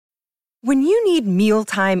When you need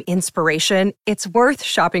mealtime inspiration, it's worth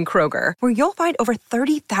shopping Kroger, where you'll find over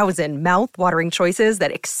 30,000 mouth-watering choices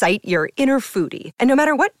that excite your inner foodie. And no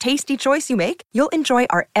matter what tasty choice you make, you'll enjoy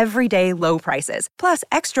our everyday low prices, plus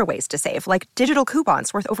extra ways to save, like digital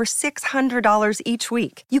coupons worth over $600 each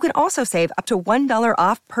week. You can also save up to $1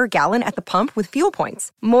 off per gallon at the pump with fuel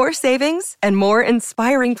points. More savings and more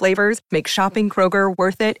inspiring flavors make shopping Kroger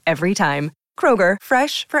worth it every time. Kroger,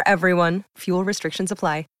 fresh for everyone. Fuel restrictions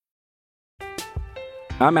apply.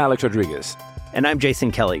 I'm Alex Rodriguez. And I'm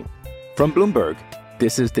Jason Kelly. From Bloomberg,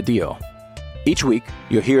 this is The Deal. Each week,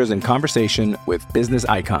 you'll hear us in conversation with business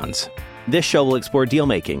icons. This show will explore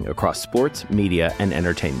deal-making across sports, media, and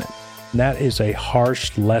entertainment. That is a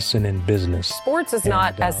harsh lesson in business. Sports is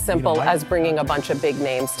not as simple as bringing a bunch of big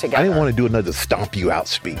names together. I didn't want to do another stomp you out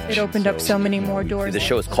speech. It opened up so many more doors. The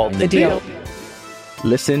show is called The Deal.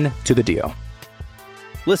 Listen to The Deal.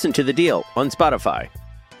 Listen to The Deal on Spotify.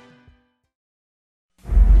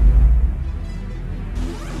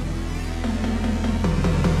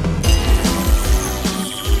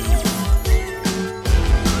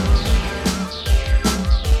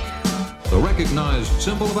 The recognized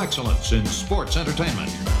symbol of excellence in sports entertainment.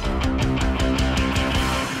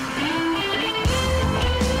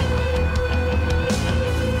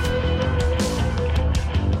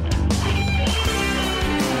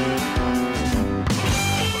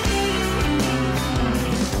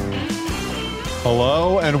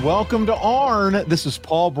 Hello and welcome to ARN. This is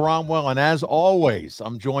Paul Bromwell, and as always,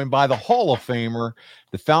 I'm joined by the Hall of Famer,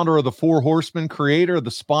 the founder of the Four Horsemen, creator of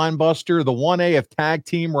the Spine Buster, the 1A of Tag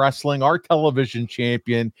Team Wrestling, our television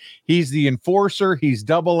champion. He's the Enforcer. He's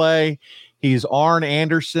AA. He's Arn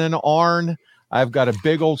Anderson. Arn, I've got a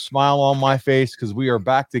big old smile on my face because we are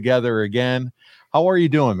back together again. How are you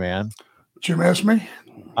doing, man? Did you miss me?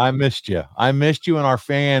 I missed you. I missed you, and our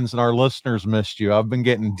fans and our listeners missed you. I've been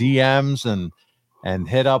getting DMs and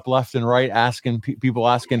hit up left and right, people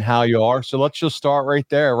asking how you are. So let's just start right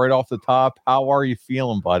there, right off the top. How are you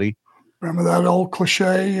feeling, buddy? Remember that old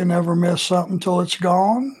cliche, you never miss something till it's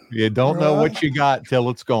gone? You don't know what you got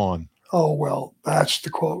till it's gone. Oh, well, that's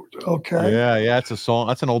the quote. Okay. Yeah, it's a song.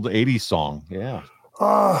 That's an old 80s song. Yeah.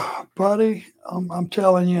 Buddy, I'm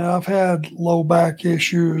telling you, I've had low back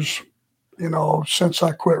issues, since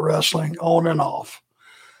I quit wrestling, on and off.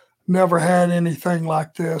 Never had anything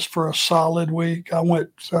like this for a solid week. I went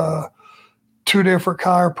 2 different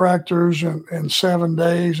chiropractors in 7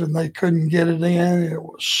 days, and they couldn't get it in. It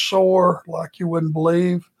was sore like you wouldn't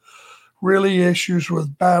believe. Really issues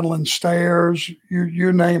with battling stairs,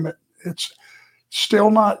 you name it. It's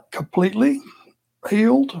still not completely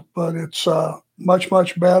healed, but it's much,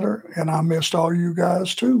 much better, and I missed all you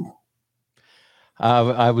guys too.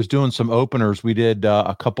 I was doing some openers. We did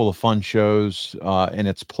a couple of fun shows in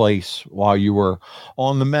its place while you were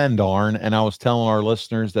on the mend, Arn. And I was telling our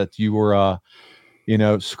listeners that you were,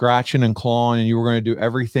 scratching and clawing, and you were going to do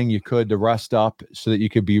everything you could to rest up so that you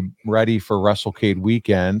could be ready for WrestleCade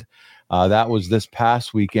weekend. That was this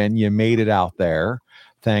past weekend. You made it out there,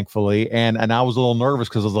 thankfully. And I was a little nervous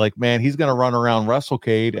because I was like, man, he's going to run around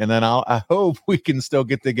WrestleCade, and then I hope we can still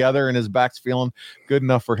get together and his back's feeling good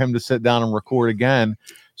enough for him to sit down and record again.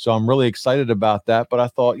 So I'm really excited about that. But I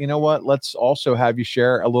thought, you know what? Let's also have you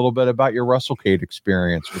share a little bit about your WrestleCade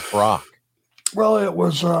experience with Brock. Well, it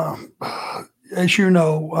was, as you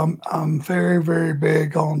know, I'm very, very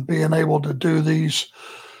big on being able to do these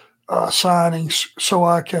signings so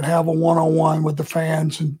I can have a one-on-one with the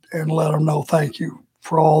fans and let them know thank you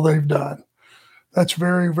for all they've done. That's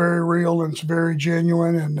very, very real, and it's very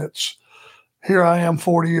genuine. And it's here I am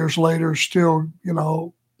 40 years later, still,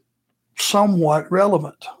 somewhat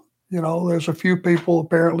relevant. There's a few people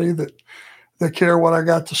apparently that care what I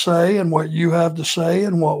got to say and what you have to say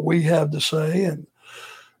and what we have to say. And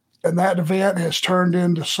that event has turned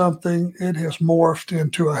into something. It has morphed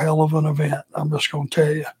into a hell of an event. I'm just going to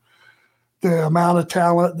tell you. The amount of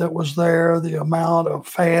talent that was there, the amount of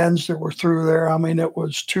fans that were through there. I mean, it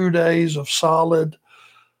was 2 days of solid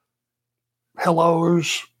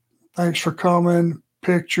hellos, thanks for coming,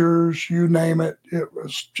 pictures, you name it. It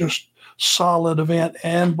was just solid event.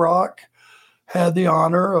 And Brock had the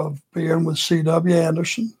honor of being with C.W.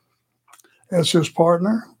 Anderson as his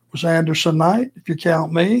partner. It was Anderson Knight, if you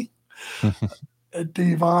count me,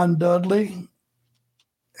 Devon Dudley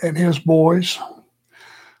and his boys.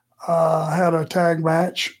 Had a tag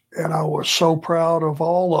match, and I was so proud of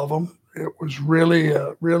all of them. It was really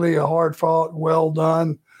a hard fought, well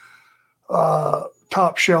done,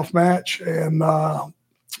 top shelf match. And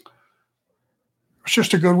it was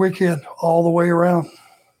just a good weekend all the way around.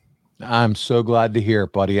 I'm so glad to hear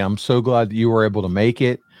it, buddy. I'm so glad that you were able to make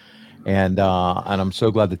it. And I'm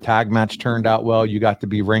so glad the tag match turned out well. You got to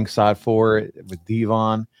be ringside for it with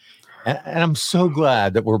Devon. And I'm so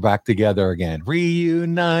glad that we're back together again.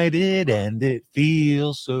 Reunited, and it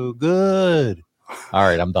feels so good. All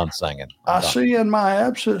right, I'm done singing. I see in my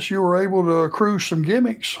absence you were able to accrue some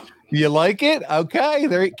gimmicks. You like it? Okay.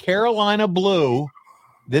 There, Carolina blue.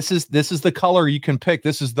 This is the color you can pick.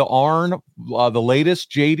 This is the Arn, the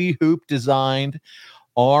latest JD Hoop designed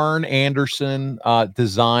Arn Anderson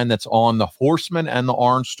design that's on the Horseman and the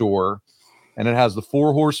Arn store. And it has the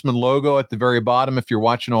 4 Horsemen logo at the very bottom if you're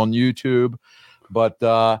watching on YouTube. But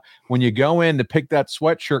when you go in to pick that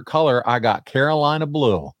sweatshirt color, I got Carolina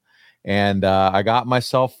blue. And I got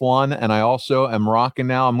myself one. And I also am rocking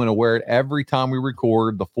now. I'm going to wear it every time we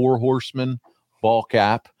record, the 4 Horsemen ball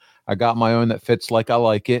cap. I got my own that fits like I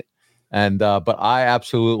like it. And but I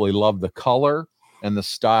absolutely love the color and the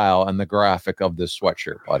style and the graphic of this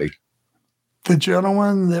sweatshirt, buddy. The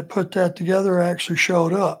gentleman that put that together actually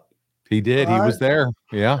showed up. He did. Right? He was there.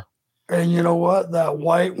 Yeah. And you know what? That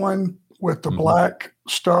white one with the black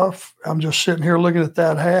stuff, I'm just sitting here looking at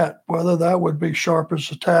that hat, whether that would be sharp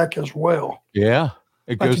as a tack as well. Yeah.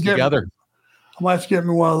 It goes together. I might have to get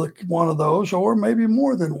me one of those, or maybe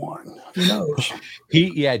more than one. Who knows?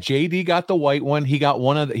 JD got the white one. He got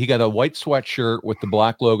he got a white sweatshirt with the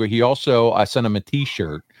black logo. He also, I sent him a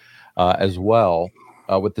t-shirt as well.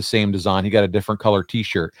 With the same design. He got a different color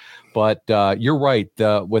t-shirt. But you're right.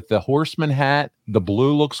 With the Horseman hat, the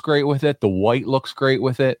blue looks great with it. The white looks great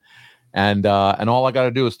with it. And all I got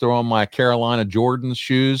to do is throw on my Carolina Jordan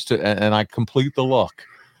shoes and I complete the look,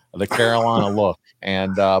 the Carolina look.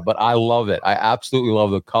 And but I love it. I absolutely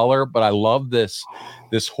love the color, but I love this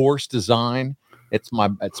horse design. It's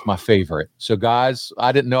my favorite. So guys,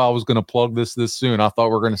 I didn't know I was going to plug this soon. I thought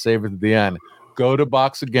we were going to save it at the end. Go to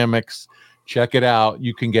Box of Gimmicks. Check it out.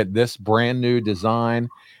 You can get this brand new design,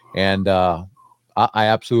 and I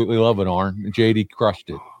absolutely love it, Arn. JD crushed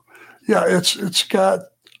it. Yeah, it's got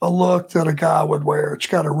a look that a guy would wear. It's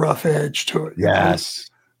got a rough edge to it. Yes.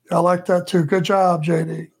 I like that too. Good job,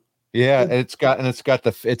 JD. Yeah,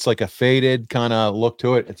 it's like a faded kind of look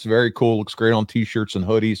to it. It's very cool. Looks great on t-shirts and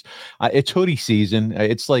hoodies. It's hoodie season.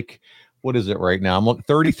 It's like, what is it right now? I'm looking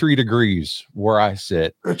 33 degrees where I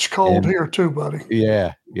sit. It's cold here too, buddy.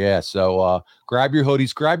 Yeah. So grab your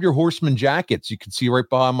hoodies, grab your Horseman jackets. You can see right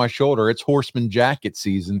behind my shoulder. It's Horseman jacket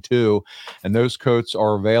season too. And those coats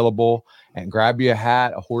are available. And grab you a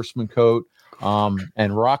hat, a Horseman coat,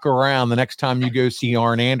 and rock around the next time you go see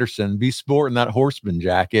Arn Anderson. Be sporting that Horseman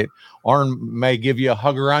jacket. Arn may give you a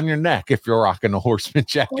hug around your neck if you're rocking a Horseman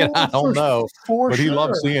jacket. I don't know. But he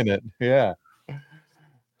loves seeing it. Yeah.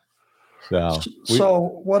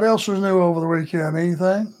 So what else was new over the weekend?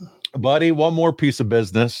 Anything? Buddy, one more piece of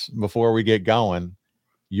business before we get going.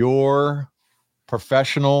 Your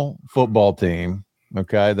professional football team,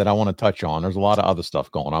 okay, that I want to touch on. There's a lot of other stuff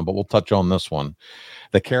going on, but we'll touch on this one.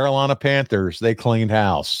 The Carolina Panthers, they cleaned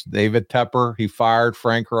house. David Tepper, he fired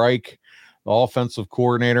Frank Reich. The offensive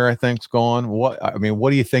coordinator, I think, is gone. What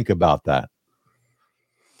do you think about that?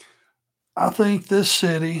 I think this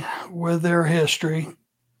city, with their history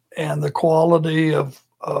and the quality of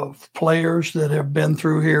players that have been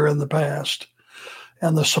through here in the past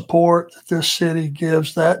and the support that this city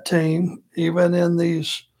gives that team, even in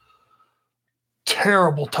these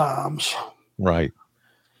terrible times. Right.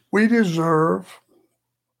 We deserve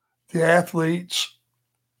the athletes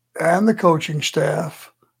and the coaching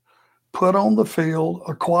staff put on the field,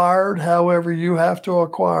 acquired however you have to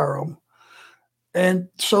acquire them, and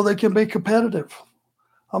so they can be competitive.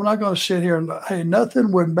 I'm not going to sit here and, hey,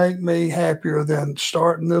 nothing would make me happier than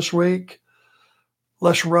starting this week.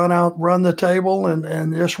 Let's run the table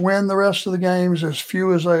and just win the rest of the games, as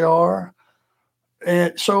few as they are.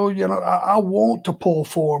 And so, I want to pull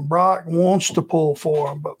for them. Brock wants to pull for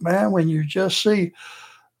them. But, man, when you just see,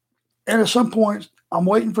 and at some point, I'm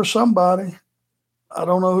waiting for somebody. I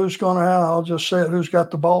don't know who's going to have. I'll just say it, who's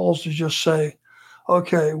got the balls to just say,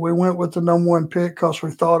 okay, we went with the number 1 pick because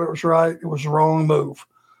we thought it was right. It was the wrong move.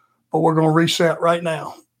 But we're going to reset right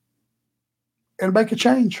now and make a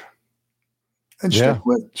change and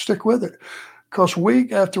stick with it. Because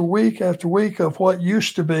week after week after week of what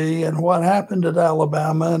used to be and what happened at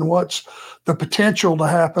Alabama and what's the potential to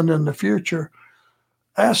happen in the future,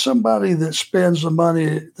 ask somebody that spends the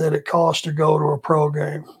money that it costs to go to a pro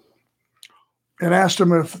game and ask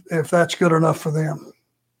them if that's good enough for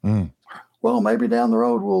them. Well, maybe down the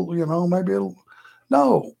road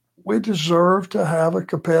no. We deserve to have a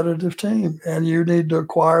competitive team, and you need to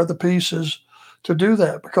acquire the pieces to do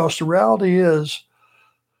that, because the reality is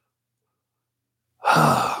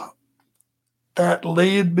that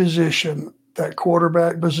lead position that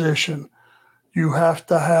quarterback position, you have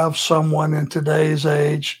to have someone in today's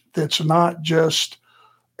age that's not just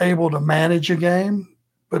able to manage a game,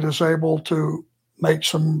 but is able to make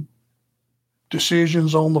some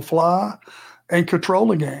decisions on the fly and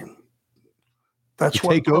control a game. That's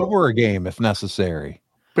what take over a game if necessary.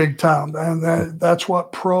 Big time. And that's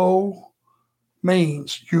what pro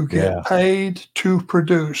means. You get paid to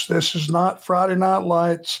produce. This is not Friday Night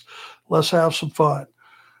Lights. Let's have some fun.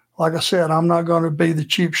 Like I said, I'm not going to be the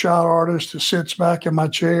cheap shot artist that sits back in my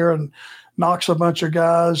chair and knocks a bunch of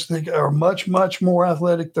guys that are much, much more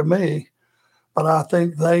athletic than me. But I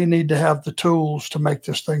think they need to have the tools to make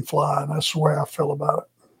this thing fly. And that's the way I feel about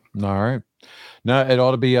it. All right. No, it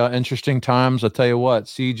ought to be interesting times. I tell you what,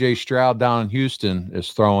 CJ Stroud down in Houston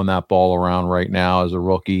is throwing that ball around right now as a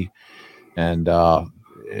rookie. And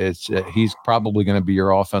he's probably going to be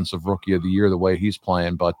your offensive rookie of the year the way he's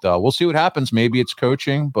playing. But we'll see what happens. Maybe it's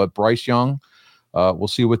coaching, but Bryce Young, we'll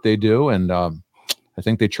see what they do. And I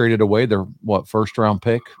think they traded away their first round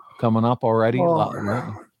pick coming up already.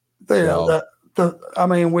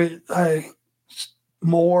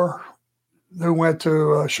 Moore, who went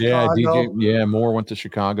to Chicago. Moore went to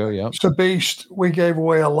Chicago. Yeah, it's a beast. We gave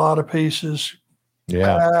away a lot of pieces.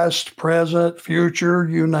 Yeah, past, present, future,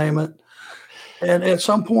 you name it. And at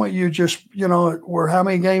some point, you just, we're how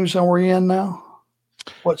many games are we in now?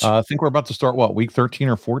 I think we're about to start week 13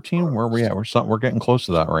 or 14. Where are we at? We're getting close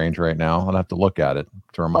to that range right now. I'll have to look at it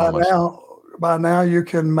to remind myself. By now, you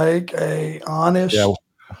can make a honest. Yeah,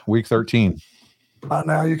 week 13. By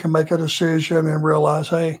now, you can make a decision and realize,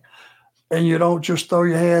 hey, and you don't just throw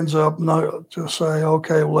your hands up and just say,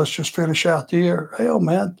 okay, well, let's just finish out the year. Hell,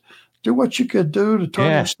 man, do what you could do to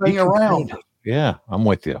turn this thing around. Yeah, I'm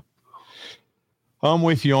with you.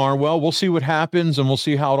 Arn. Well, we'll see what happens, and we'll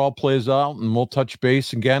see how it all plays out, and we'll touch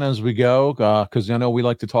base again as we go, because I know we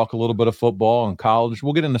like to talk a little bit of football and college.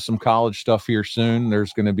 We'll get into some college stuff here soon.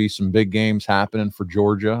 There's going to be some big games happening for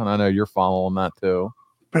Georgia, and I know you're following that too.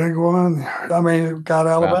 Big one. I mean, we've got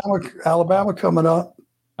Alabama coming up.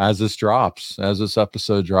 As this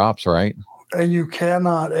episode drops, right? And you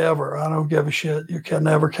cannot ever, I don't give a shit, you can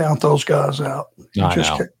never count those guys out. You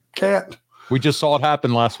just can't. We just saw it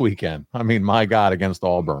happen last weekend. I mean, my God, against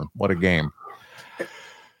Auburn. What a game.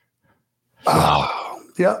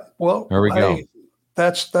 Yeah, well, there we go.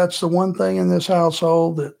 That's the one thing in this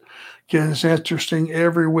household that gets interesting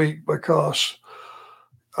every week, because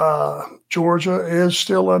Georgia is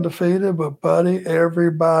still undefeated, but, buddy,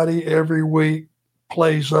 everybody every week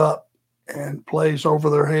plays up and plays over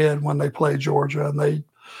their head when they play Georgia, and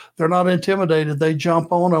they're not intimidated. They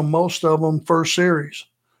jump on them, most of them, first series.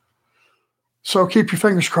 So keep your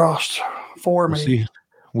fingers crossed for me.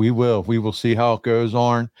 We will see how it goes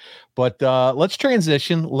on. But let's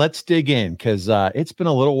transition. Let's dig in, because it's been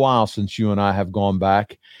a little while since you and I have gone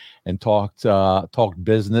back and talked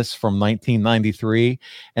business from 1993.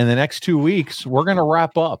 And the next 2 weeks, we're going to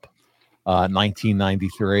wrap up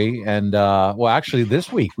 1993. And actually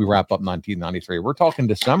this week we wrap up 1993. We're talking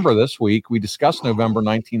December this week. We discussed November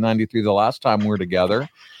 1993 the last time we were together.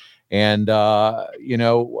 And, you're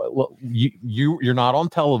not on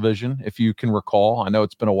television, if you can recall. I know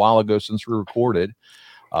it's been a while ago since we recorded.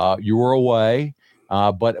 You were away.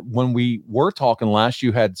 But when we were talking last,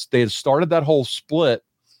 they had started that whole split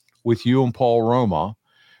with you and Paul Roma.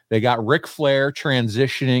 They got Ric Flair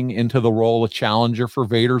transitioning into the role of challenger for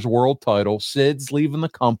Vader's world title. Sid's leaving the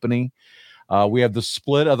company. We have the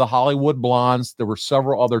split of the Hollywood Blondes. There were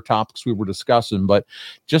several other topics we were discussing, but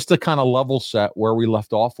just to kind of level set where we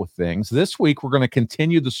left off with things. This week, we're going to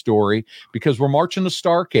continue the story because we're marching to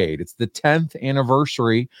Starrcade. It's the 10th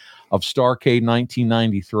anniversary of Starrcade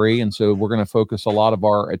 1993, and so we're going to focus a lot of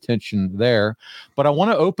our attention there. But I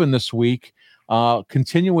want to open this week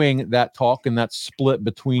continuing that talk and that split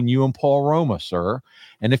between you and Paul Roma, sir.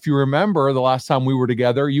 And if you remember, the last time we were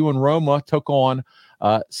together, you and Roma took on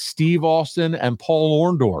Steve Austin and Paul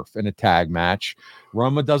Orndorff in a tag match.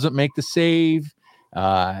 Roma doesn't make the save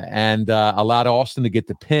and allowed Austin to get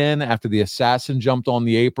the pin after the assassin jumped on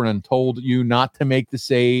the apron and told you not to make the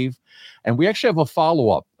save. And we actually have a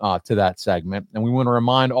follow-up to that segment. And we want to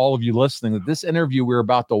remind all of you listening that this interview we're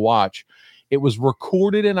about to watch, it was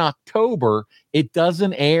recorded in October. It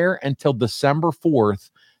doesn't air until December 4th,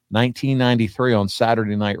 1993 on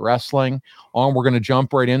Saturday Night Wrestling. We're going to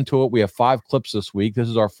jump right into it. We have 5 clips this week. This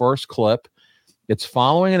is our first clip. It's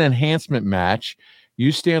following an enhancement match.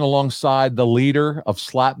 You stand alongside the leader of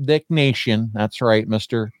Slapdick Nation. That's right,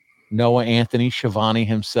 Mr. Noah Anthony Schiavone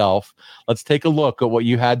himself. Let's take a look at what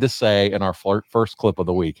you had to say in our first clip of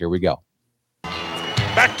the week. Here we go.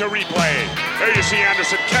 Back to replay. There you see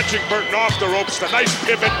Anderson catching Burton off the ropes. The nice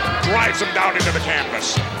pivot drives him down into the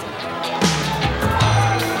canvas.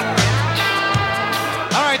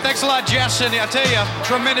 All right, thanks a lot, Jess. And I tell you,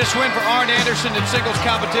 tremendous win for Arn Anderson in singles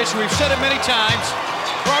competition. We've said it many times.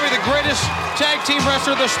 Probably the greatest tag team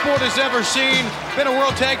wrestler the sport has ever seen. Been a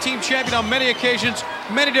world tag team champion on many occasions,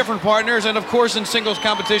 many different partners, and of course in singles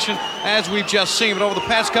competition, as we've just seen. But over the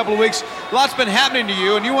past couple of weeks, lots been happening to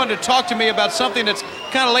you, and you wanted to talk to me about something that's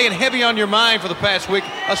kind of laying heavy on your mind for the past week,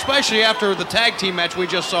 especially after the tag team match we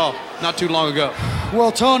just saw not too long ago.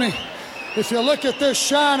 Well, Tony, if you look at this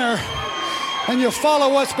shiner and you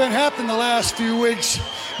follow what's been happening the last few weeks,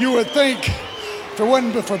 you would think if it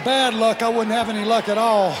wasn't for bad luck, I wouldn't have any luck at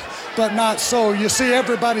all. But not so. You see,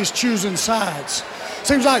 everybody's choosing sides.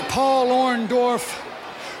 Seems like Paul Orndorff,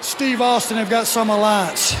 Steve Austin have got some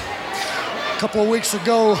alliance. A couple of weeks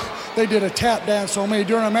ago, they did a tap dance on me.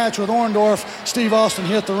 During a match with Orndorff, Steve Austin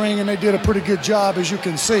hit the ring, and they did a pretty good job, as you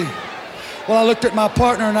can see. Well, I looked at my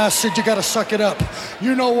partner, and I said, you got to suck it up.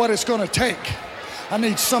 You know what it's going to take. I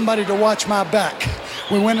need somebody to watch my back.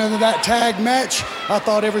 We went into that tag match. I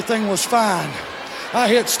thought everything was fine. I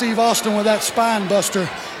hit Steve Austin with that spine buster.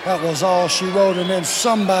 That was all she wrote, and then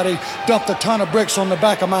somebody dumped a ton of bricks on the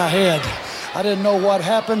back of my head. I didn't know what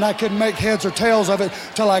happened. I couldn't make heads or tails of it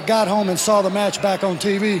till I got home and saw the match back on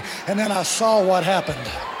TV, and then I saw what happened.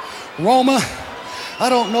 Roma, I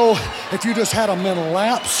don't know if you just had a mental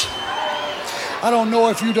lapse. I don't know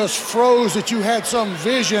if you just froze, that you had some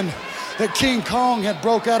vision that King Kong had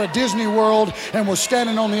broke out of Disney World and was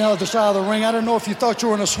standing on the other side of the ring. I don't know if you thought you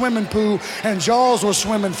were in a swimming pool and Jaws was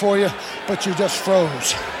swimming for you, but you just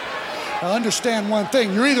froze. Now understand one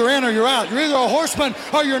thing, you're either in or you're out. You're either a horseman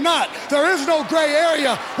or you're not. There is no gray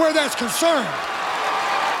area where that's concerned.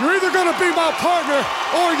 You're either gonna be my partner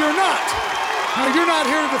or you're not. Now you're not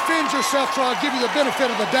here to defend yourself, so I'll give you the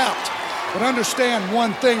benefit of the doubt. But understand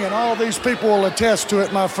one thing, and all these people will attest to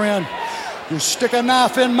it, my friend. You stick a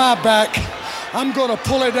knife in my back, I'm gonna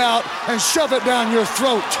pull it out and shove it down your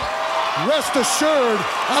throat. Rest assured,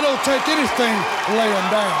 I don't take anything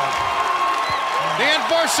laying down. The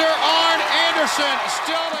enforcer, Arn Anderson,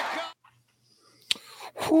 still to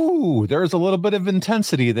come. Whew, there's a little bit of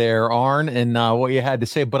intensity there, Arn, and what you had to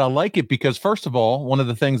say, but I like it because, first of all, one of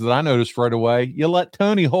the things that I noticed right away, you let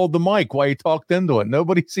Tony hold the mic while he talked into it.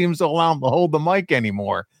 Nobody seems to allow him to hold the mic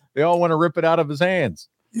anymore. They all want to rip it out of his hands.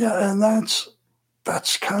 Yeah, and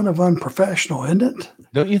that's kind of unprofessional, isn't it?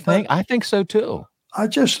 Don't you think? I think so too.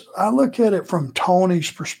 I look at it from Tony's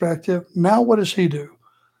perspective. Now what does he do?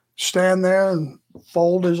 Stand there and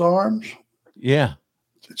fold his arms? Yeah.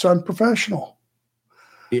 It's unprofessional.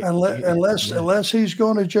 Unless he's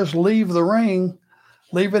going to just leave the ring,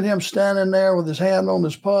 leaving him standing there with his hand on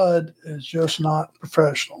his pud is just not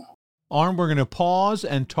professional. Arn, we're going to pause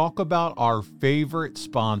and talk about our favorite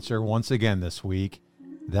sponsor once again this week.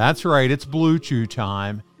 That's right, it's Blue Chew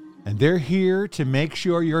time, and they're here to make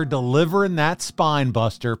sure you're delivering that spine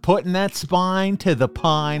buster, putting that spine to the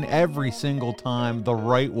pine every single time the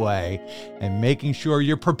right way, and making sure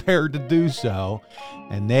you're prepared to do so.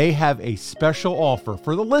 And they have a special offer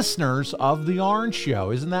for the listeners of the Arn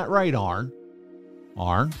Show. Isn't that right, Arn?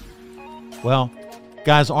 Arn? Well,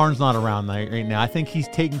 guys, Arn's not around right now. I think he's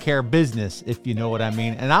taking care of business, if you know what I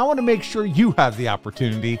mean. And I want to make sure you have the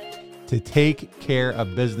opportunity to take care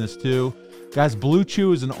of business too. Guys, Blue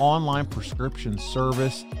Chew is an online prescription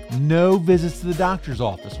service. No visits to the doctor's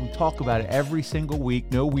office. We talk about it every single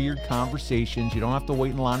week. No weird conversations. You don't have to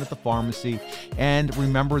wait in line at the pharmacy. And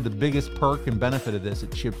remember, the biggest perk and benefit of this,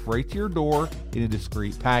 it ships right to your door in a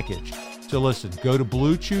discreet package. So listen, go to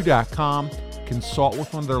bluechew.com, consult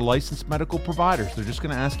with one of their licensed medical providers. They're just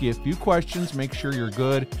going to ask you a few questions, make sure you're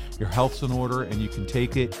good, your health's in order, and you can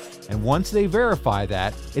take it. And once they verify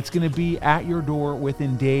that, it's going to be at your door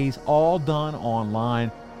within days, all done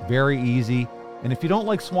online, very easy. And if you don't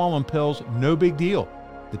like swallowing pills, no big deal.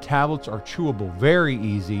 The tablets are chewable, very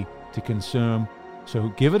easy to consume. So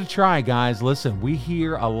give it a try, guys. Listen, we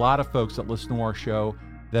hear a lot of folks that listen to our show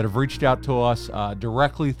that have reached out to us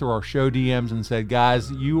directly through our show DMs and said, guys,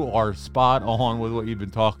 you are spot on with what you've been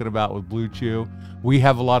talking about with Blue Chew. We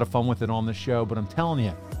have a lot of fun with it on the show, but I'm telling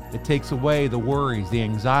you, it takes away the worries, the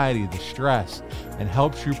anxiety, the stress, and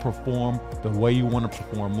helps you perform the way you want to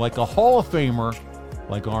perform, like a Hall of Famer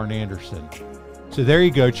like Arn Anderson. So there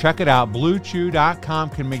you go. Check it out. BlueChew.com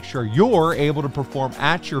can make sure you're able to perform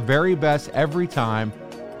at your very best every time.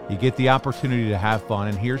 You get the opportunity to have fun,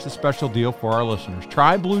 and here's the special deal for our listeners.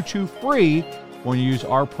 Try Blue Chew free when you use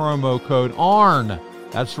our promo code ARN.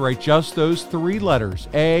 That's right, just those three letters,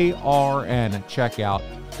 ARN, at checkout.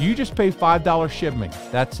 You just pay $5 shipping.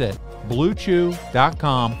 That's it.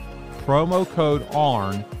 BlueChew.com, promo code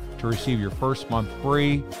ARN to receive your first month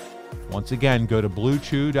free. Once again, go to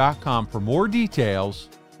BlueChew.com for more details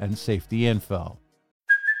and safety info.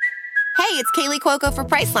 Hey, it's Kaylee Cuoco for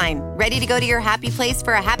Priceline. Ready to go to your happy place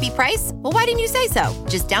for a happy price? Well, why didn't you say so?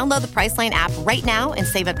 Just download the Priceline app right now and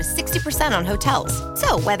save up to 60% on hotels.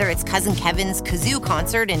 So whether it's Cousin Kevin's Kazoo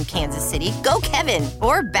Concert in Kansas City, go Kevin,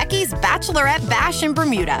 or Becky's Bachelorette Bash in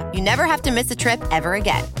Bermuda, you never have to miss a trip ever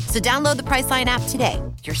again. So download the Priceline app today.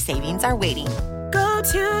 Your savings are waiting. Go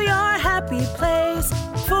to your happy place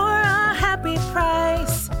for a happy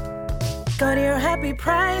price. Go to your happy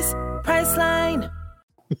price, Priceline.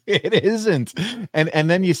 It isn't. And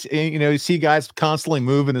then you see guys constantly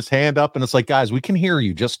moving his hand up, and it's like, guys, we can hear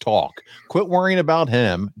you. Just talk. Quit worrying about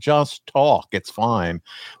him. Just talk. It's fine.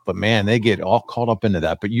 But man, they get all caught up into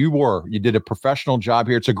that. But you did a professional job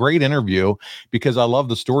here. It's a great interview because I love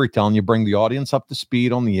the storytelling. You bring the audience up to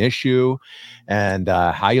speed on the issue and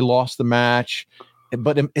how you lost the match.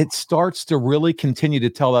 But it starts to really continue to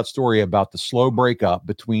tell that story about the slow breakup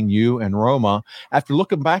between you and Roma. After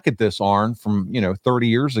looking back at this, Arn, from 30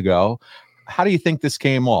 years ago, how do you think this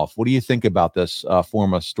came off? What do you think about this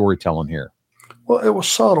form of storytelling here? Well, it was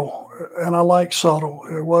subtle, and I like subtle.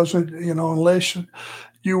 It wasn't, unless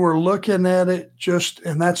you were looking at it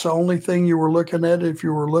and that's the only thing you were looking at. If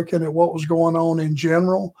you were looking at what was going on in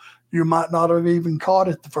general, you might not have even caught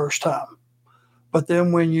it the first time. But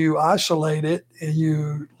then when you isolate it and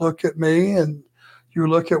you look at me and you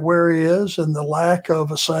look at where he is and the lack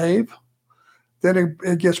of a save, then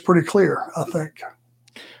it gets pretty clear, I think.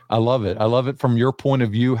 I love it. I love it from your point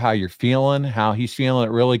of view, how you're feeling, how he's feeling.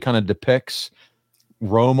 It really kind of depicts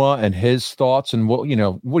Roma and his thoughts. And what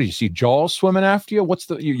do you see? Jaws swimming after you?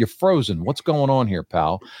 You're frozen. What's going on here,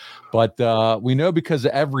 pal? But we know because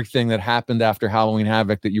of everything that happened after Halloween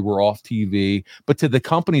Havoc that you were off TV. But to the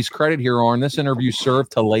company's credit here, Arn, this interview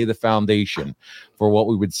served to lay the foundation for what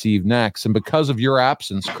we would see next. And because of your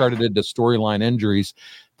absence, credited to storyline injuries,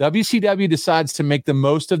 WCW decides to make the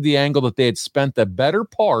most of the angle that they had spent the better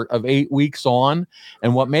part of 8 weeks on.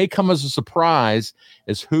 And what may come as a surprise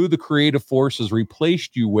is who the creative forces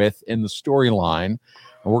replaced you with in the storyline. And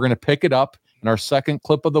we're going to pick it up in our second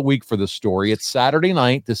clip of the week for this story. It's Saturday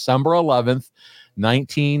night, December 11th,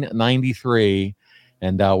 1993.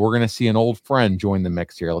 And we're going to see an old friend join the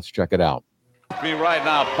mix here. Let's check it out. Me right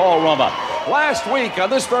now, Paul Roma. Last week on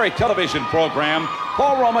this very television program,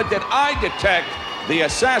 Paul Roma, did I detect the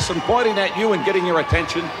assassin pointing at you and getting your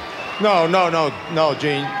attention? No,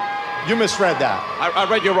 Gene. You misread that. I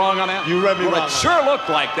read you wrong on that? You read me wrong. It sure looked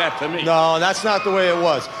like that to me. No, that's not the way it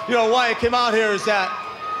was. Why it came out here is that,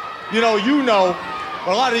 but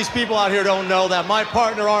a lot of these people out here don't know that my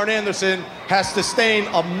partner, Arn Anderson, has sustained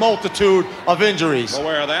a multitude of injuries.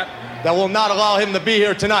 Aware of that? That will not allow him to be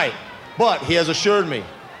here tonight. But he has assured me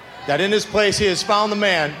that in his place he has found the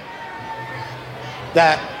man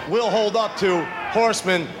that will hold up to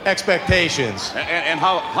Horseman expectations. And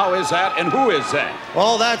how is that? And who is that?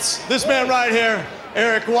 Well, that's this man right here,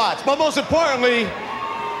 Eric Watts. But most importantly,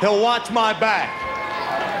 he'll watch my back.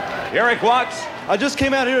 Eric Watts? I just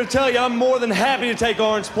came out here to tell you I'm more than happy to take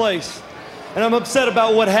Arn's place. And I'm upset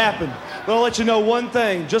about what happened. But I'll let you know one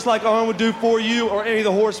thing. Just like Arn would do for you or any of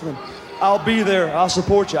the Horsemen, I'll be there. I'll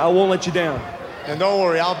support you. I won't let you down. And don't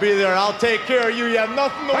worry, I'll be there and I'll take care of you. You have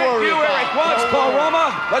nothing to worry about. Thank you, Eric Watts, Paul Roma.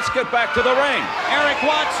 Let's get back to the ring. Eric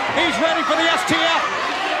Watts, he's ready for the STF.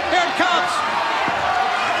 Here it comes.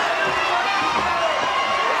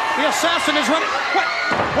 The assassin is ready. What?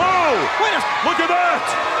 Whoa! Wait a... Look at that!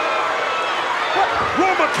 What?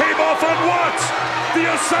 Roma came off on Watts. The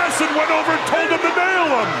assassin went over and told him to nail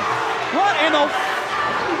him. What in the...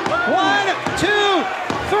 1, 2,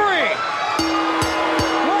 3.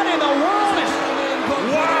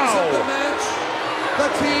 The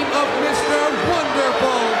team of Mr.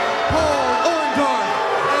 Wonderful, Paul Orndorff,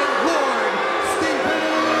 and Lord Stephen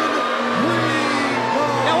Regal.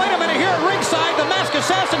 Now wait a minute, here at ringside, the masked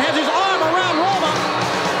assassin has his arm around Roma.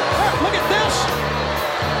 Look at this.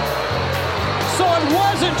 So it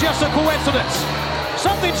wasn't just a coincidence.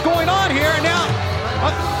 Something's going on here, and now,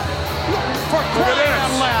 for crying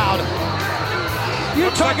out loud.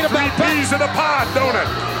 You're talking about peas in a pod, don't it?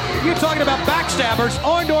 You're talking about backstabbers,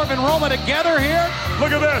 Orndorff and Roma together here?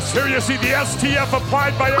 Look at this. Here you see the STF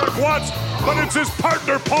applied by Eric Watts, but it's his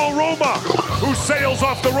partner, Paul Roma, who sails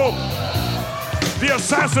off the rope. The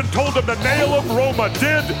assassin told him to nail him. Roma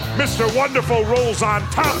did. Mr. Wonderful rolls on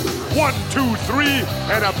top. 1, 2, 3,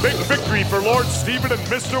 and a big victory for Lord Stephen and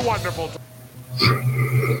Mr. Wonderful.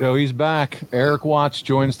 So he's back. Eric Watts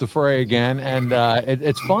joins the fray again. And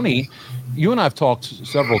it's funny. You and I have talked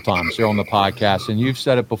several times here on the podcast, and you've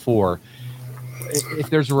said it before. If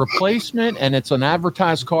there's a replacement and it's an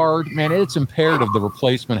advertised card, man, it's imperative the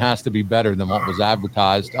replacement has to be better than what was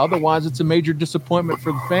advertised. Otherwise, it's a major disappointment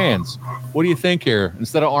for the fans. What do you think here?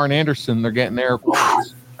 Instead of Arn Anderson, they're getting Eric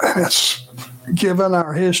Watts. It's given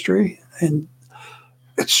our history, and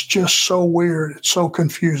it's just so weird. It's so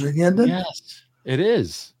confusing, isn't it? Yes, it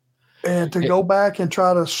is. And to go back and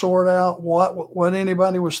try to sort out what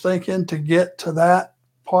anybody was thinking to get to that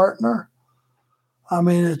partner, I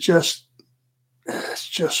mean, it's just,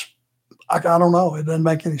 I don't know. It doesn't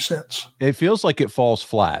make any sense. It feels like it falls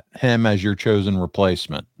flat, him as your chosen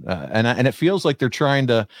replacement. And it feels like they're trying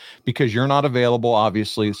to, because you're not available,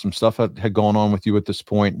 obviously some stuff had gone on with you at this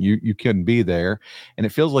point. You couldn't be there. And it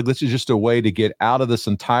feels like this is just a way to get out of this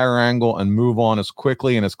entire angle and move on as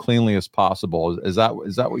quickly and as cleanly as possible. Is that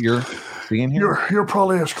what you're seeing here? You're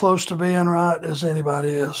probably as close to being right as anybody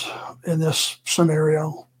is in this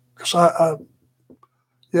scenario. Because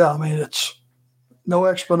I mean, it's no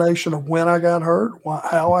explanation of when I got hurt,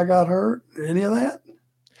 how I got hurt, any of that.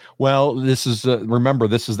 Well, this is remember,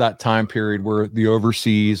 this is that time period where the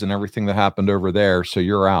overseas and everything that happened over there. So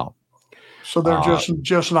you're out. So they're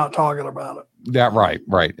just not talking about it. That right.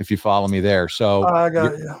 If you follow me there. So I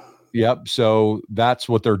got you. Yep. So that's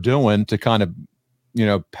what they're doing to kind of,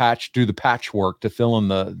 do the patchwork to fill in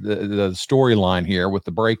the storyline here with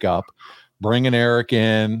the breakup, bringing Eric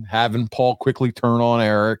in, having Paul quickly turn on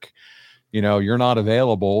Eric. You're not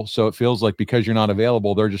available. So it feels like because you're not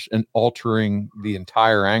available, they're just altering the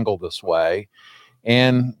entire angle this way.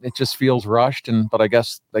 And it just feels rushed. But I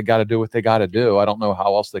guess they got to do what they got to do. I don't know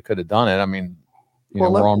how else they could have done it. I mean,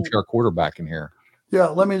 we're armchair quarterback in here. Yeah.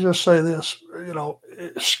 Let me just say this,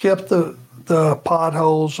 skip the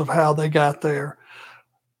potholes of how they got there.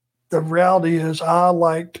 The reality is I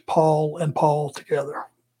liked Paul and Paul together.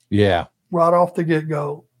 Yeah. Right off the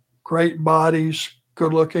get-go. Great bodies,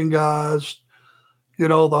 good-looking guys, the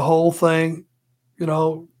whole thing,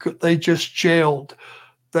 they just gelled.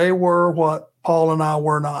 They were what Paul and I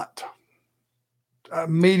were not.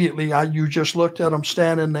 Immediately, you just looked at them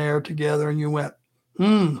standing there together and you went,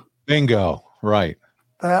 Bingo. Right.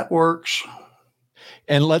 That works.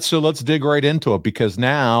 And let's dig right into it, because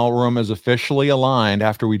now Roma is officially aligned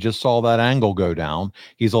after we just saw that angle go down.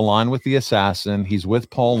 He's aligned with the assassin. He's with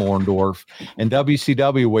Paul Orndorff, and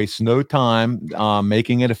WCW wastes no time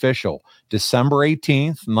making it official. December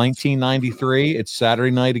 18th, 1993. It's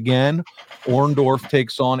Saturday night again. Orndorff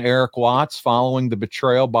takes on Eric Watts following the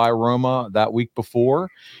betrayal by Roma that week before.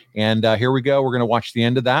 And here we go. We're going to watch the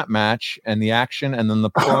end of that match and the action and then the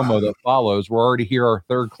promo that follows. We're already here, our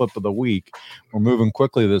third clip of the week. We're moving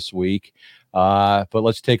quickly this week. But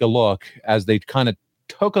let's take a look as they kind of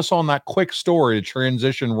took us on that quick story to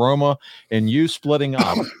transition Roma and you splitting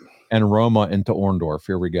up and Roma into Orndorff.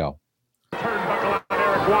 Here we go. Turnbuckle on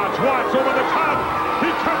Eric Watts. Watts over the top.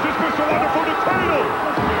 He catches Mr. Wonderful to cradle.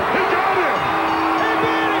 He got him.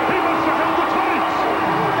 He must have held the tights.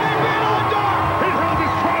 He held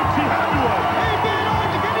his trunks. He had to have.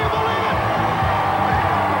 Can you believe it?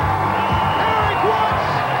 Eric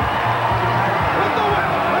Watts with the win.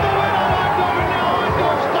 With the win on Orndorff, and now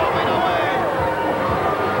Orndorff stomping away.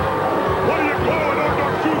 What are you blowing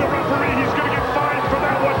Orndorff through the referee? He's going to get fined for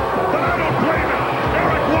that one, but I don't blame him.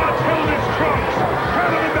 Eric Watts held his trunks,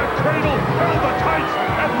 had him in that cradle, held the tights,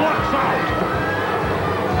 and locks out.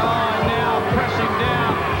 Now pressing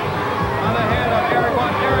down on the head of Eric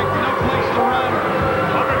Watts. Eric, no place to run.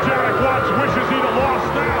 I bet Eric Watts wishes he'd have lost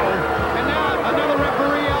now. And now another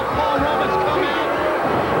referee out. Paul Roman's come out.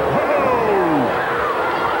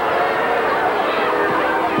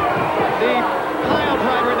 The pile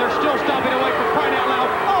driver, and they're still stomping away for crying out loud.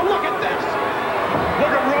 Oh, look at this.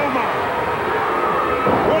 Look at Roma.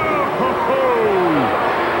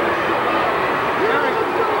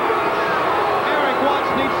 Eric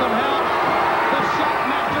Watts needs some help. The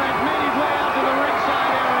Shockmaster has made his way out to the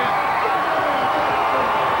ringside area.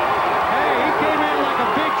 Hey, he came in like a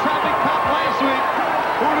big traffic cop last week.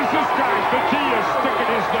 Who is this guy? The key is sticking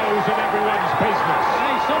his nose in everyone's business.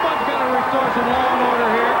 Hey, someone's got to restore some law and order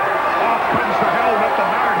here. Off comes the helmet, the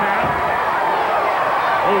hard hat.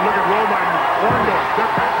 Oh, look at Roma and Orndorff.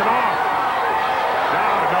 They're backing off.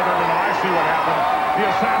 Now, I see what happened. The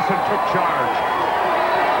assassin took charge.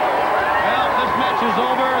 Well, this match is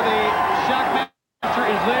over. The Shockmaster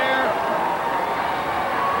is there.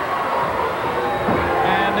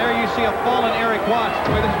 And there you see a fallen Eric Watts.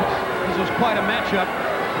 Boy, this was quite a matchup.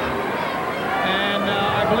 And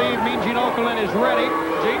I believe Mean Gene Okerlund is ready.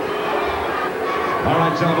 Gene? All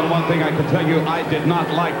right, gentlemen, one thing I can tell you, I did not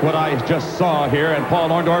like what I just saw here. And Paul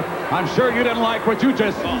Orndorff, I'm sure you didn't like what you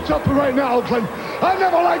just saw. Something right now, Oakland. I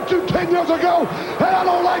never liked you 10 years ago, and I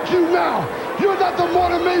don't like you now. You're nothing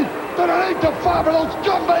more to me than an 8 to 5 of those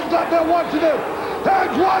scumbags out there watching it.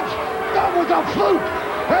 And what? That was a fluke,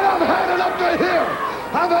 and I've had it up to here.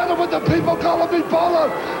 I've had it with the people calling me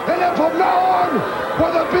baller, and then from now on,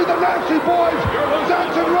 whether it be the Nasty Boys,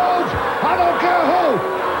 Jackson Rhodes, I don't care who,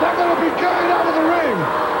 they're going to be carried out of the ring.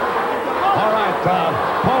 All right,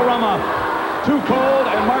 Paul Roma, Too Cold,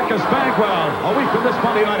 and Marcus Bagwell, a week from this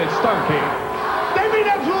Monday night at Starrcade. They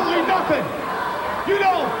mean absolutely nothing. You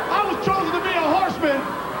know, I was chosen to be a horseman,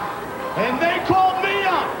 and they called me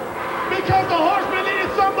up because the horseman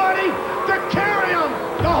needed somebody to carry him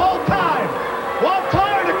the whole time. Well, I'm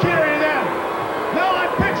tired of carrying them. Now I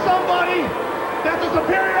pick somebody that's a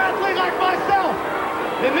superior athlete like myself,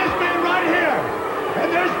 and this man right here. And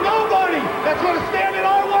there's nobody that's going to stand in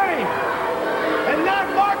our way. And not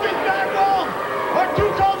Marcus Bagwell or Too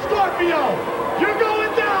Cold Scorpio. You're going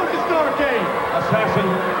down in Starrcade. Assassin.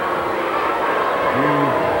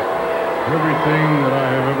 Everything that I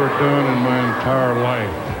have ever done in my entire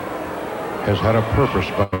life has had a purpose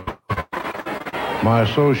behind it. My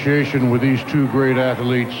association with these two great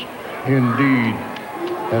athletes indeed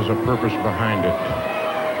has a purpose behind it.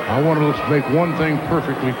 I want to make one thing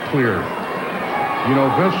perfectly clear. You know,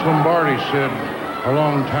 Vince Lombardi said a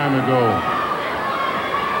long time ago,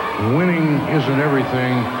 winning isn't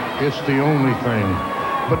everything, it's the only thing.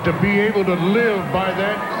 But to be able to live by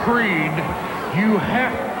that creed, you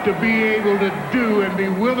have to be able to do and be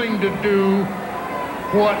willing to do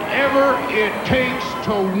whatever it takes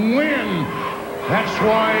to win. That's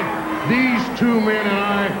why these two men and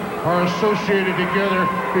I are associated together,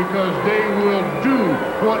 because they will do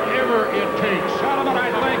whatever it takes. Gentlemen,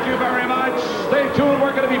 I thank you very much. Stay tuned.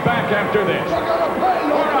 We're going to be back after this. We're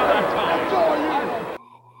out of time.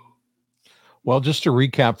 Well, just to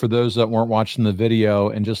recap for those that weren't watching the video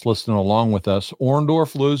and just listening along with us,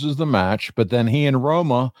 Orndorff loses the match, but then he and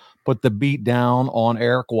Roma put the beat down on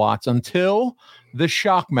Eric Watts until the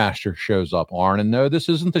Shockmaster shows up, Arn. And no, this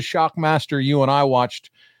isn't the Shockmaster you and I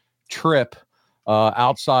watched trip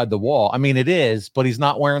outside the wall. I mean, it is, but he's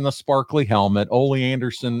not wearing the sparkly helmet. Ole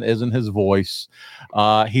Anderson isn't his voice.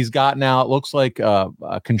 He's got now, it looks like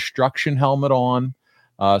a construction helmet on.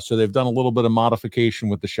 So they've done a little bit of modification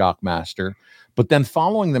with the Shockmaster. But then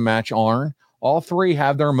following the match, Arn, all three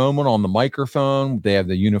have their moment on the microphone. They have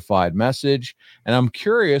the unified message. And I'm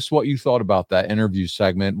curious what you thought about that interview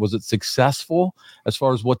segment. Was it successful as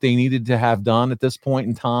far as what they needed to have done at this point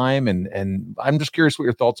in time? And I'm just curious what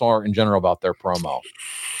your thoughts are in general about their promo.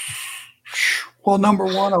 Well, number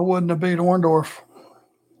one, I wouldn't have beat Orndorff.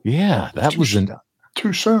 Yeah, that was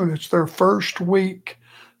too soon. It's their first week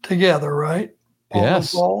together, right?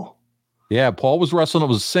 Yes. Paul? Yeah, Paul was wrestling. It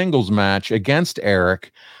was a singles match against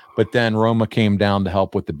Eric, but then Roma came down to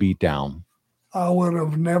help with the beatdown. I would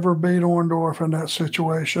have never beat Orndorff in that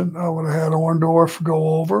situation. I would have had Orndorff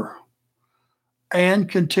go over and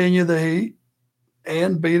continue the heat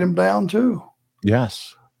and beat him down too.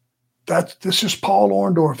 Yes. This is Paul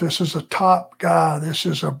Orndorff. This is a top guy. This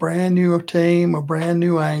is a brand new team, a brand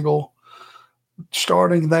new angle.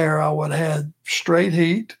 Starting there, I would have had straight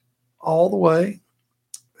heat all the way.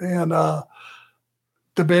 And the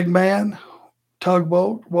big man,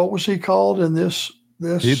 Tugboat, what was he called in this?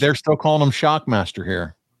 They're still calling him Shockmaster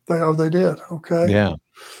here. They did. Okay. Yeah.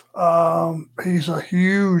 He's a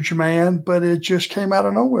huge man, but it just came out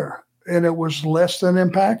of nowhere. And it was less than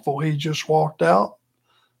impactful. He just walked out.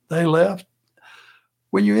 They left.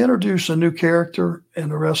 When you introduce a new character in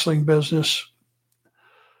the wrestling business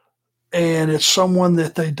and it's someone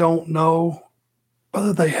that they don't know,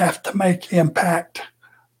 whether they have to make impact,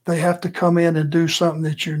 they have to come in and do something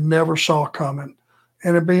that you never saw coming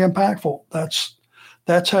and it'd be impactful. That's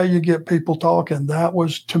how you get people talking. That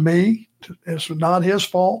was, to me, it's not his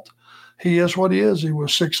fault. He is what he is. He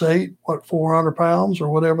was 6'8", 400 pounds or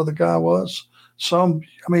whatever the guy was.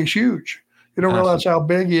 He's huge. You don't realize how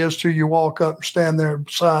big he is till you walk up and stand there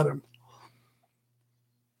beside him.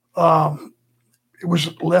 It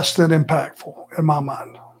was less than impactful in my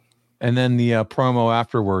mind. And then the promo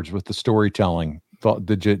afterwards with the storytelling.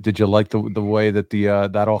 Did you like the way that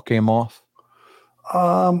that all came off?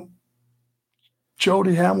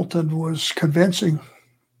 Jody Hamilton was convincing.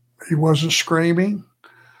 He wasn't screaming.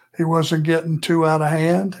 He wasn't getting too out of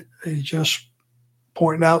hand. He just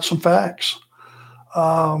pointing out some facts.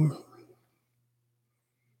 I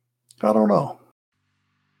don't know.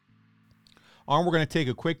 Arn, we're going to take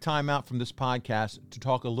a quick time out from this podcast to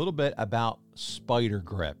talk a little bit about Spider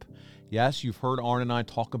Grip. Yes, you've heard Arn and I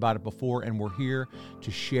talk about it before, and we're here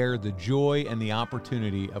to share the joy and the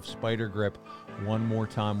opportunity of Spider Grip one more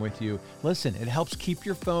time with you. Listen, it helps keep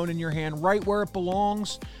your phone in your hand right where it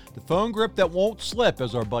belongs. The phone grip that won't slip,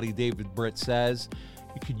 as our buddy David Britt says.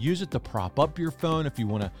 You could use it to prop up your phone if you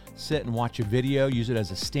want to sit and watch a video. Use it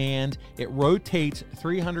as a stand. It rotates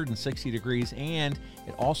 360 degrees, and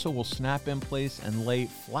it also will snap in place and lay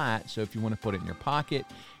flat. So if you want to put it in your pocket,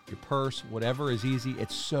 your purse, whatever is easy,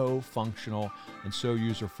 it's so functional and so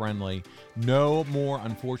user-friendly. No more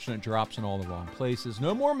unfortunate drops in all the wrong places.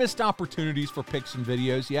 No more missed opportunities for pics and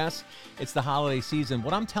videos. Yes, it's the holiday season.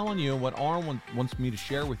 What I'm telling you, what Arn wants me to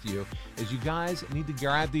share with you, is you guys need to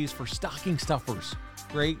grab these for stocking stuffers.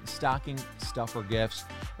 Great stocking stuffer gifts.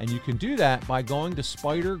 And you can do that by going to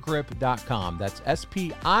spidergrip.com. That's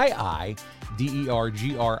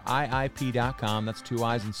SPIIDERGRIIP.com. That's 2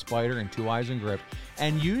 eyes in spider and 2 eyes in grip.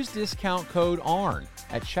 And use discount code ARN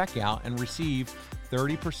at checkout and receive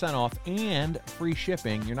 30% off and free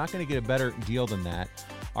shipping. You're not going to get a better deal than that.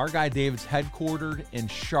 Our guy David's headquartered in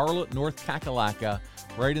Charlotte, North Kakalaka,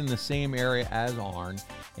 right in the same area as Arn.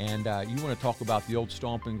 And you want to talk about the old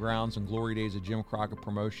stomping grounds and glory days of Jim Crockett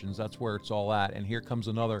Promotions. That's where it's all at. And here comes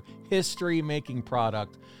another history-making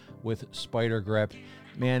product with Spider Grip.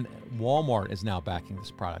 Man, Walmart is now backing this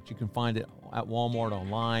product. You can find it at Walmart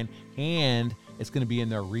online, and it's going to be in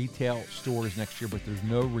their retail stores next year, but there's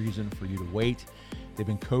no reason for you to wait. They've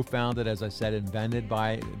been co-founded, as I said, invented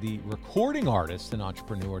by the recording artist and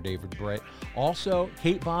entrepreneur David Britt. Also,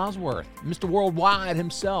 Kate Bosworth, Mr. Worldwide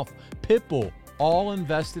himself, Pitbull, all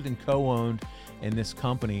invested and co-owned in this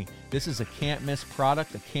company. This is a can't-miss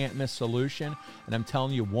product, a can't-miss solution, and I'm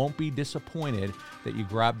telling you, won't be disappointed that you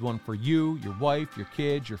grabbed one for you, your wife, your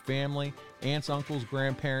kids, your family, aunts, uncles,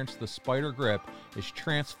 grandparents. The Spider Grip is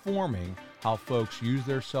transforming how folks use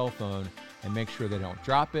their cell phone and make sure they don't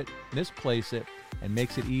drop it, misplace it, and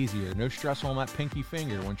makes it easier. No stress on that pinky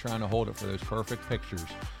finger when trying to hold it for those perfect pictures.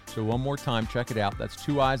 So one more time, check it out. That's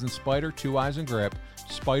 2 eyes in spider, 2 eyes in grip,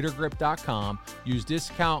 spidergrip.com. Use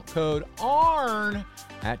discount code ARN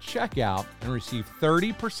at checkout and receive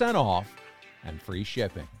 30% off and free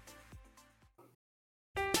shipping.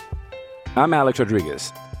 I'm Alex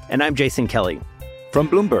Rodriguez. And I'm Jason Kelly. From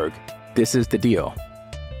Bloomberg, this is The Deal.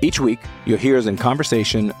 Each week, you'll hear us in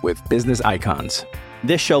conversation with business icons.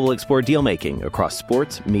 This show will explore deal-making across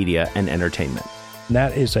sports, media, and entertainment.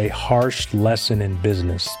 That is a harsh lesson in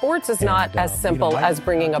business. Sports is not as simple as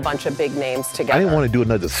bringing a bunch of big names together. I didn't want to do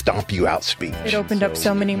another stomp you out speech. It opened up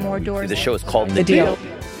so many more doors. The show is called The Deal.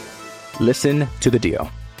 Listen to The Deal.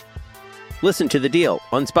 Listen to The Deal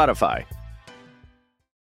on Spotify.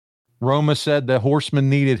 Roma said the horseman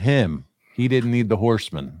needed him. He didn't need the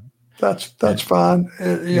horseman. That's fine.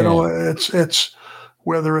 You know, it's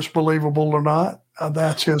whether it's believable or not.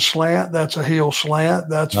 That's his slant. That's a heel slant.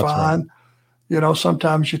 That's fine. Right. You know,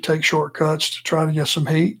 sometimes you take shortcuts to try to get some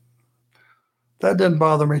heat. That didn't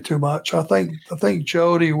bother me too much. I think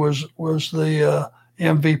Jody was the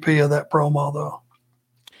MVP of that promo, though.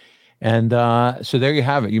 And so there you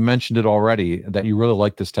have it. You mentioned it already that you really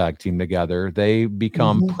like this tag team together. They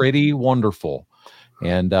become pretty wonderful.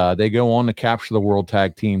 And they go on to capture the World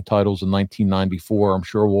Tag Team titles in 1994. I'm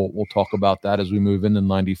sure we'll talk about that as we move into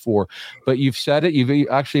 94. But you've said it. You've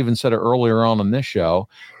actually even said it earlier on this show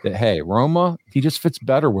that, hey, Roma, he just fits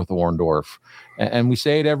better with Orndorff. And we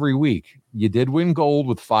say it every week. You did win gold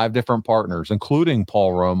with 5 different partners, including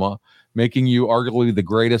Paul Roma, making you arguably the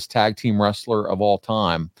greatest tag team wrestler of all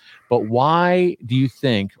time. But why do you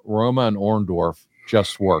think Roma and Orndorff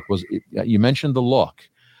just work? You mentioned the look.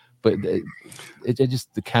 But it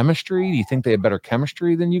just the chemistry. Do you think they had better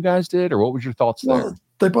chemistry than you guys did, or what was your thoughts there?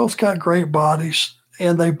 They both got great bodies,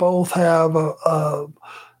 and they both have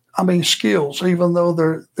skills. Even though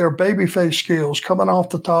they're babyface skills, coming off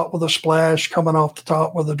the top with a splash, coming off the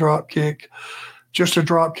top with a drop kick, just a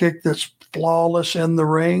drop kick that's flawless in the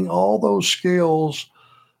ring. All those skills,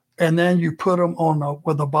 and then you put them on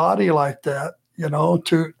with a body like that. You know,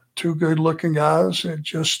 two good-looking guys.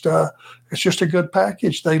 It's just a good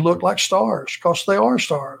package. They look like stars because they are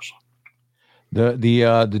stars.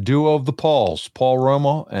 The duo of the Pauls, Paul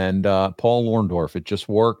Roma and Paul Orndorff. It just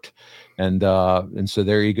worked, and so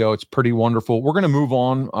there you go. It's pretty wonderful. We're going to move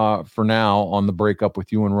on for now on the breakup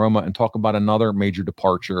with you and Roma and talk about another major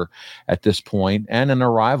departure at this point and an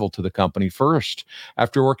arrival to the company. First,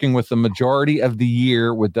 after working with the majority of the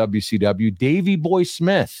year with WCW, Davey Boy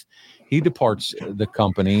Smith. he departs the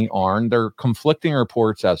company. Arn, there are conflicting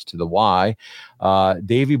reports as to the why.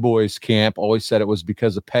 Davey Boy's camp always said it was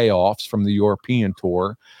because of payoffs from the European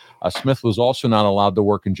tour. Smith was also not allowed to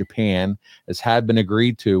work in Japan, as had been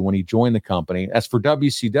agreed to when he joined the company. As for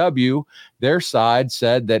WCW, their side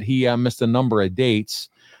said that he missed a number of dates.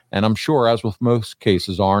 And I'm sure, as with most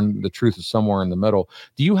cases, Arn, the truth is somewhere in the middle.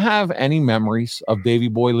 Do you have any memories of Davey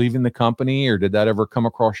Boy leaving the company, or did that ever come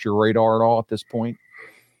across your radar at all at this point?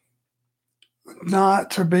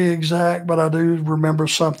 Not to be exact, but I do remember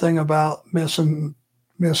something about missing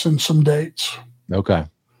some dates. Okay.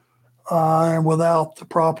 And without the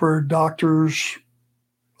proper doctor's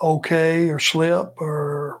okay or slip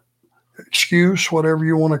or excuse, whatever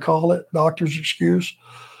you want to call it, doctor's excuse,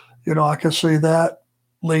 I can see that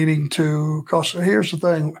leading to, because here's the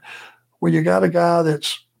thing, when you got a guy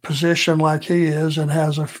that's positioned like he is and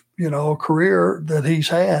has a career that he's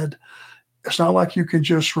had, it's not like you can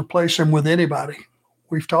just replace him with anybody.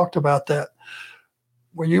 We've talked about that.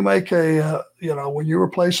 When you make when you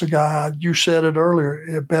replace a guy, you said it earlier,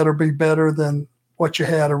 it better be better than what you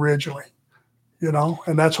had originally,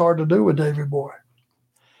 and that's hard to do with Davey Boy.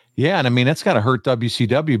 Yeah, and I mean it's got to hurt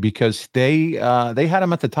WCW because they had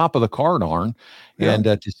him at the top of the card, Arn, and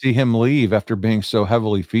to see him leave after being so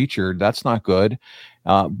heavily featured, that's not good.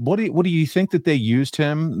 What do you think that they used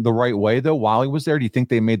him the right way though while he was there? Do you think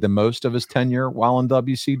they made the most of his tenure while in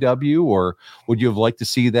WCW, or would you have liked to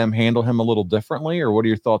see them handle him a little differently, or what are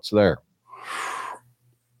your thoughts there?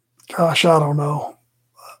 Gosh, I don't know.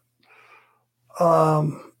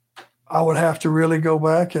 I would have to really go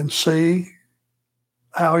back and see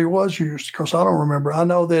how he was used, because I don't remember. I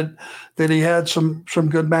know that he had some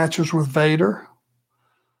good matches with Vader,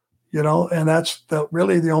 and that's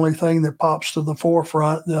really the only thing that pops to the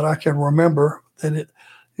forefront that I can remember, that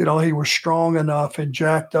he was strong enough and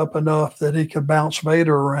jacked up enough that he could bounce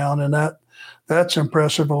Vader around, and that's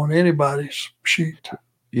impressive on anybody's sheet.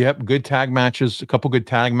 Yep, good tag matches, a couple good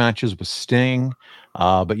tag matches with Sting.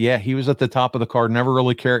 But yeah, he was at the top of the card, never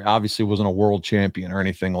really cared. Obviously wasn't a world champion or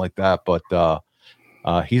anything like that, but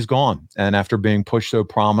he's gone. And after being pushed so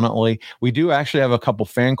prominently, we do actually have a couple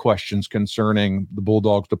fan questions concerning the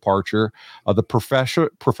Bulldog's departure. The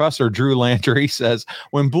Professor Drew Landry says,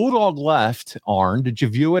 when Bulldog left, Arn, did you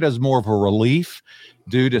view it as more of a relief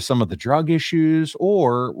due to some of the drug issues,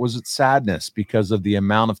 or was it sadness because of the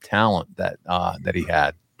amount of talent that he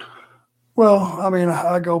had? Well, I mean,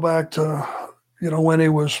 I go back to, when he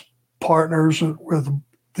was partners with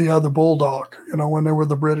the other Bulldog, when they were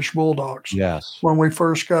the British Bulldogs. Yes. When we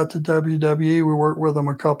first got to WWE, we worked with them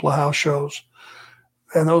a couple of house shows.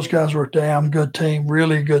 And those guys were a damn good team,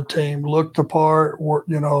 really good team. Looked the part,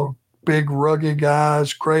 big, rugged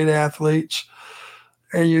guys, great athletes.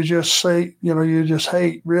 And you just say, you just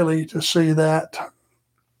hate really to see that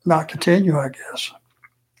not continue, I guess.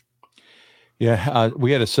 Yeah,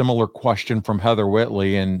 we had a similar question from Heather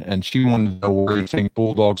Whitley, and she wanted to know where you think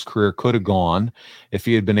Bulldog's career could have gone if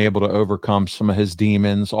he had been able to overcome some of his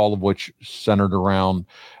demons, all of which centered around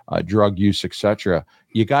drug use, etc.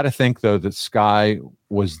 You got to think, though, that sky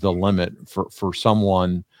was the limit for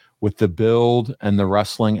someone with the build and the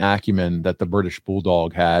wrestling acumen that the British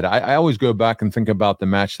Bulldog had. I always go back and think about the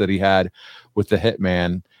match that he had with the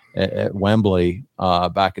Hitman at Wembley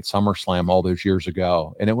back at SummerSlam all those years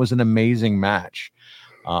ago. And it was an amazing match.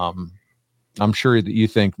 I'm sure that you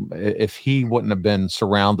think if he wouldn't have been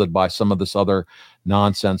surrounded by some of this other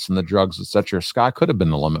nonsense and the drugs, etc., Sky could have been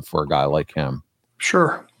the limit for a guy like him.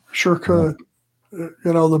 Sure could.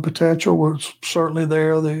 The potential was certainly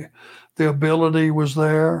there. The ability was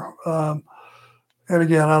there. And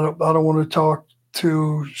again, I don't want to talk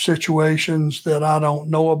to situations that I don't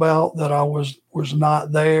know about, that I was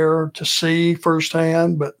not there to see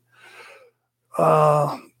firsthand. But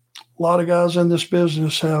a lot of guys in this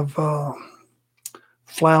business have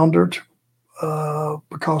floundered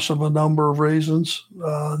because of a number of reasons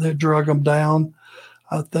that drug them down.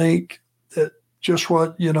 I think that just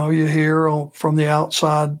what you hear from the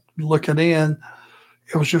outside looking in,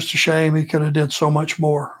 it was just a shame he could have did so much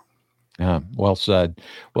more. Yeah, well said.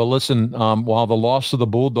 Well, listen, while the loss of the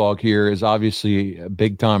Bulldog here is obviously a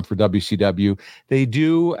big time for WCW, they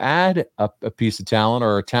do add a piece of talent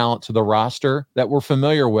or a talent to the roster that we're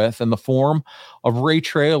familiar with in the form of Ray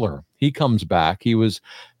Traylor. He comes back. He was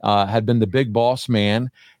had been the big boss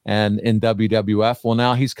man and in WWF. Well,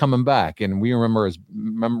 now he's coming back, and we remember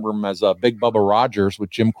him as Big Bubba Rogers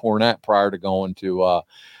with Jim Cornette prior to going to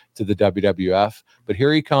to the WWF. But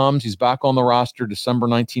here he comes. He's back on the roster December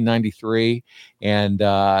 1993, and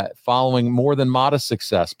following more than modest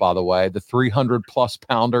success, by the way, the 300-plus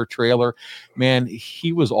pounder trailer. Man,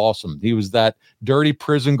 he was awesome. He was that dirty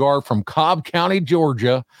prison guard from Cobb County,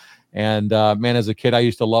 Georgia. And, man, as a kid, I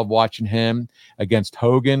used to love watching him against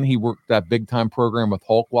Hogan. He worked that big-time program with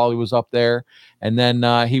Hulk while he was up there. And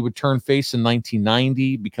then he would turn face in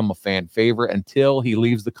 1990, become a fan favorite until he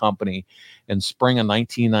leaves the company in spring of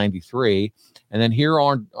 1993. And then here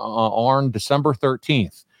on December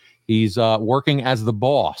 13th, he's working as the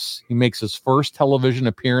boss. He makes his first television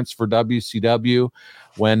appearance for WCW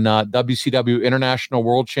when WCW International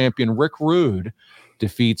World Champion Rick Rude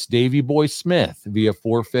defeats Davey Boy Smith via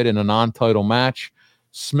forfeit in a non-title match.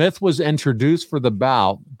 Smith was introduced for the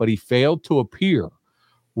bout, but he failed to appear.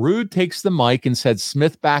 Rude takes the mic and said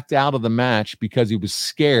Smith backed out of the match because he was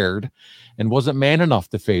scared and wasn't man enough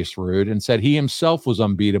to face Rude, and said he himself was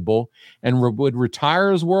unbeatable and would retire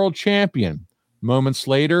as world champion. Moments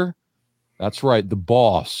later, that's right, the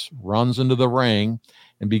boss runs into the ring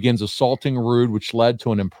and begins assaulting Rude, which led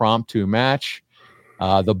to an impromptu match.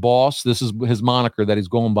 The boss, this is his moniker that he's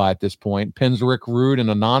going by at this point, pins Rick Rude in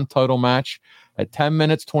a non-title match at 10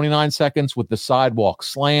 minutes, 29 seconds with the sidewalk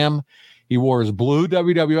slam. He wore his blue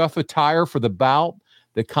WWF attire for the bout.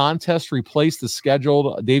 The contest replaced the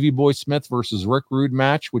scheduled Davey Boy Smith versus Rick Rude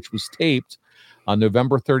match, which was taped on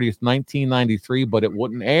November 30th, 1993, but it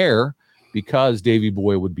wouldn't air because Davey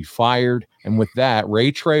Boy would be fired. And with that,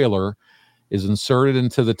 Ray Traylor is inserted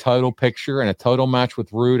into the title picture and a title match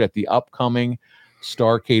with Rude at the upcoming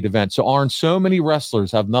Starrcade event. So, Arn, so many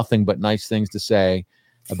wrestlers have nothing but nice things to say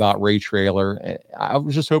about Ray Traylor. I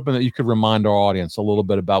was just hoping that you could remind our audience a little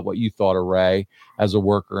bit about what you thought of Ray as a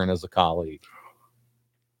worker and as a colleague.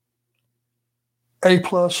 A+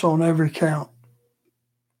 on every count.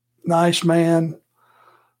 Nice man,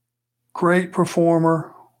 great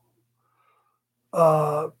performer,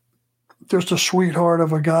 just a sweetheart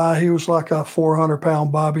of a guy. He was like a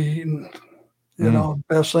 400-pound Bobby Eaton.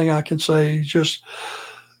 Best thing I can say. He's just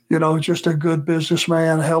a good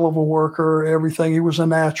businessman, hell of a worker, everything. He was a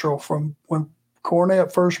natural from when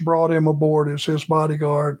Cornette first brought him aboard as his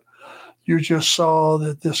bodyguard. You just saw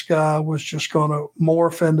that this guy was just going to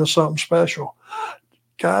morph into something special.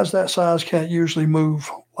 Guys that size can't usually move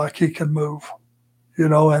like he can move,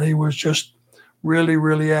 and he was just really,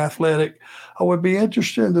 really athletic. I would be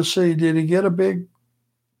interested to see, did he get a big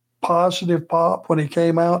positive pop when he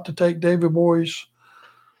came out to take Davey Boy's?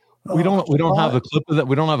 We don't have a clip of that.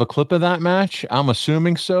 We don't have a clip of that match. I'm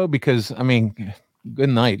assuming so because good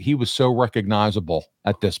night. He was so recognizable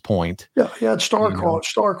at this point. Yeah, he had star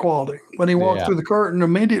quality. When he walked through the curtain,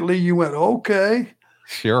 immediately you went, okay,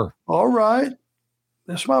 sure, all right,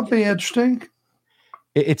 this might be interesting.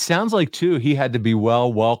 It sounds like too he had to be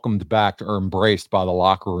well welcomed back or embraced by the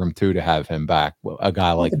locker room too to have him back. A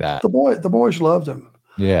guy like that. The boys loved him.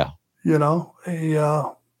 Yeah.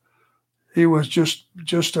 He was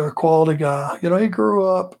just a quality guy. He grew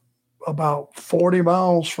up about 40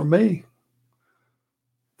 miles from me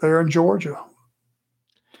there in Georgia.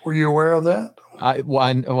 Were you aware of that?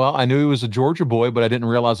 I knew he was a Georgia boy, but I didn't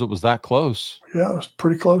realize it was that close. Yeah, it was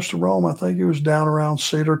pretty close to Rome. I think he was down around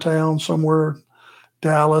Cedartown somewhere,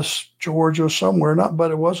 Dallas, Georgia, somewhere.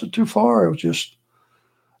 But it wasn't too far. It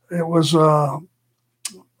was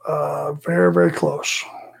very, very close.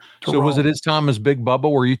 So was it his time as Big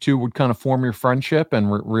Bubba where you two would kind of form your friendship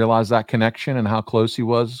and realize that connection and how close he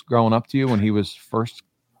was growing up to you when he was first?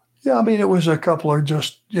 Yeah, it was a couple of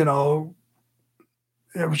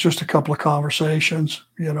it was just a couple of conversations,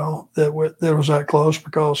 that was that close,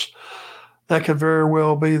 because that could very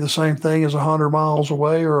well be the same thing as 100 miles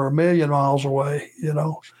away or 1,000,000 miles away, It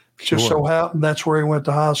just so happened that's where he went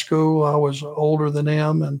to high school. I was older than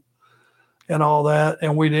him and all that,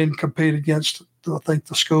 and we didn't compete against, I think,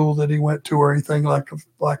 the school that he went to or anything like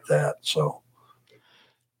that. So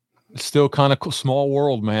it's still kind of small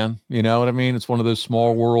world, man. You know what I mean? It's one of those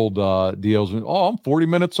small world deals. Oh, I'm 40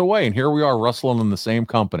 minutes away, and here we are wrestling in the same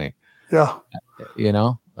company. Yeah.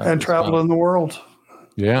 And traveling the world.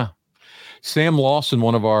 Yeah. Sam Lawson,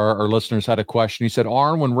 one of our listeners, had a question. He said,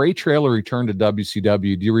 Arn, when Ray Traylor returned to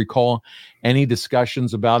WCW, do you recall any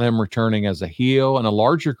discussions about him returning as a heel? And a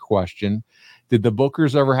larger question, did the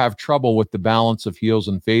bookers ever have trouble with the balance of heels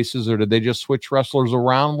and faces, or did they just switch wrestlers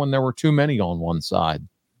around when there were too many on one side?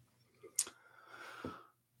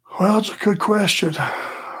 Well, it's a good question.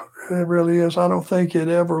 It really is. I don't think it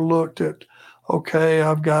ever looked at, okay,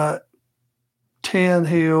 I've got 10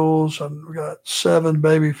 heels and we got 7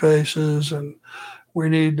 baby faces and we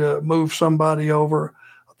need to move somebody over.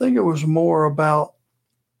 I think it was more about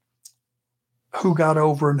who got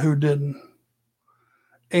over and who didn't.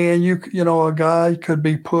 And a guy could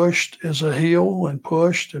be pushed as a heel and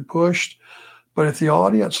pushed, but if the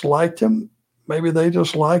audience liked him, maybe they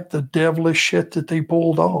just liked the devilish shit that they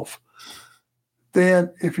pulled off.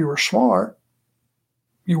 Then if you were smart,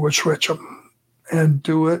 you would switch them and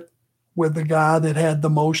do it with the guy that had the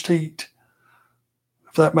most heat,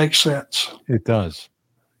 if that makes sense. It does.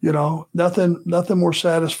 Nothing more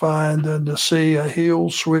satisfying than to see a heel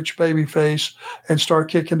switch babyface and start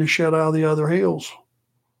kicking the shit out of the other heels.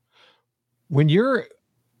 When you're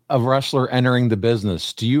a wrestler entering the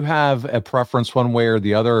business, do you have a preference one way or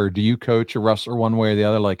the other, or do you coach a wrestler one way or the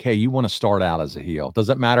other? Like, hey, you want to start out as a heel. Does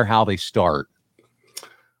it matter how they start?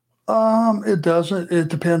 It doesn't. It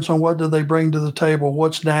depends on what do they bring to the table,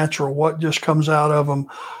 what's natural, what just comes out of them,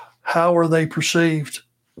 how are they perceived,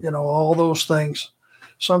 all those things.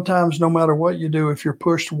 Sometimes no matter what you do, if you're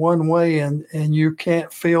pushed one way and you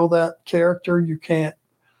can't feel that character, you can't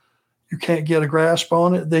get a grasp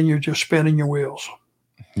on it, then you're just spinning your wheels.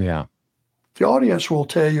 Yeah. The audience will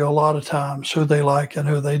tell you a lot of times who they like and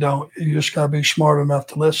who they don't. You just got to be smart enough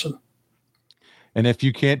to listen. And if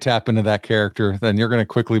you can't tap into that character, then you're going to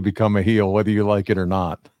quickly become a heel, whether you like it or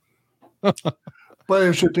not. But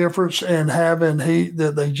there's a difference in having heat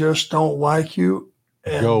that they just don't like you.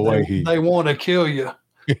 And go away, heat. They want to kill you.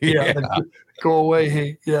 Yeah. Go away,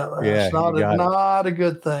 heat. Yeah. It's not a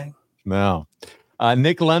good thing. No.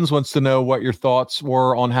 Nick Lenz wants to know what your thoughts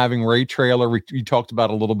were on having Ray Traylor. You talked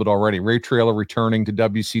about it a little bit already. Ray Traylor returning to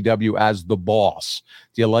WCW as the boss.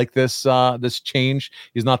 Do you like this this change?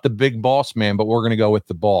 He's not the big boss man, but we're going to go with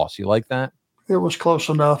the boss. You like that? It was close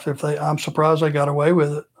enough. I'm surprised they got away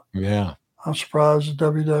with it. Yeah. I'm surprised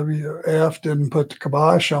the WWF didn't put the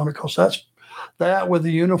kibosh on it, because that with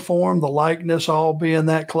the uniform, the likeness all being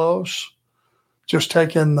that close, just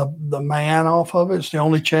taking the man off of it's the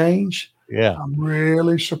only change. Yeah, I'm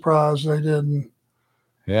really surprised they didn't.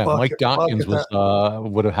 Yeah, Mike Dawkins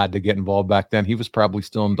would have had to get involved back then. He was probably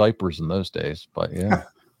still in diapers in those days, but yeah.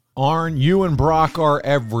 Arn, you and Brock are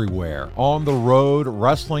everywhere. On the road,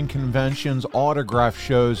 wrestling conventions, autograph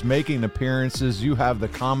shows, making appearances. You have the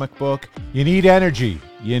comic book. You need energy.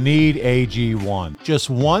 You need AG1. Just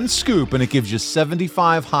one scoop and it gives you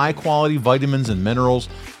 75 high-quality vitamins and minerals.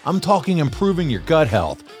 I'm talking improving your gut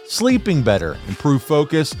health, sleeping better, improve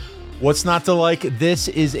focus. What's not to like? This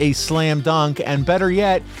is a slam dunk, and better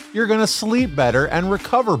yet, you're going to sleep better and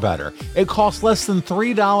recover better. It costs less than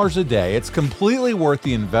 $3 a day. It's completely worth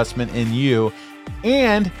the investment in you,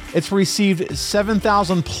 and it's received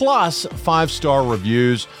 7,000 plus 5-star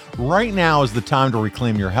reviews. Right now is the time to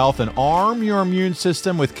reclaim your health and arm your immune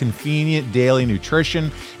system with convenient daily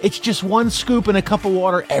nutrition. It's just one scoop in a cup of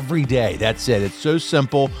water every day. That's it. It's so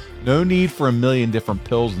simple. No need for a million different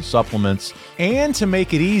pills and supplements. And to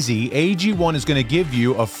make it easy, AG1 is going to give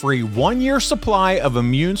you a free 1-year supply of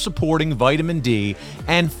immune-supporting vitamin D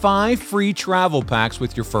and 5 free travel packs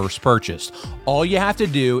with your first purchase. All you have to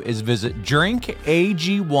do is visit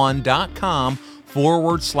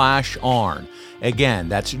drinkag1.com/Arn. Again,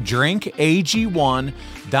 that's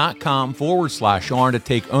drinkag1.com/Arn to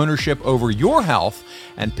take ownership over your health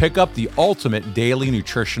and pick up the ultimate daily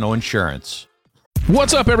nutritional insurance.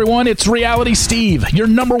 What's up, everyone? It's Reality Steve, your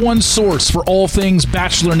number one source for all things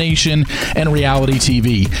Bachelor Nation and reality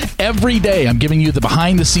TV. Every day, I'm giving you the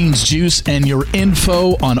behind-the-scenes juice and your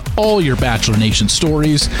info on all your Bachelor Nation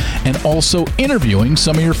stories, and also interviewing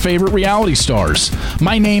some of your favorite reality stars.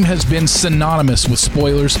 My name has been synonymous with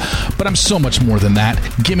spoilers, but I'm so much more than that.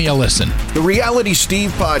 Give me a listen. The Reality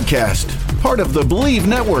Steve Podcast, part of the Believe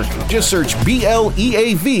Network. Just search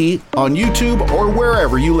BLEAV on YouTube or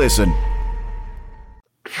wherever you listen.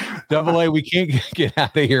 Double A, we can't get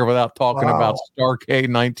out of here without talking about Starrcade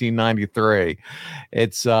 1993.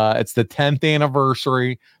 It's the 10th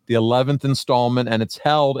anniversary, the 11th installment, and it's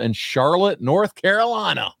held in Charlotte, North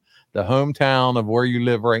Carolina, the hometown of where you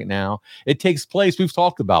live right now. It takes place, we've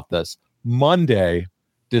talked about this, Monday,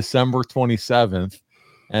 December 27th.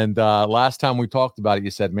 And last time we talked about it,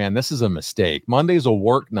 you said, man, this is a mistake. Monday's a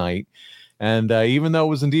work night. And even though it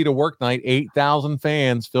was indeed a work night, 8,000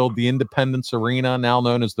 fans filled the Independence Arena, now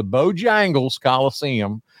known as the Bojangles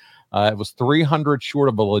Coliseum. It was 300 short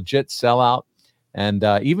of a legit sellout. And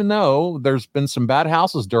even though there's been some bad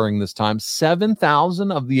houses during this time,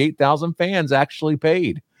 7,000 of the 8,000 fans actually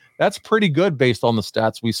paid. That's pretty good based on the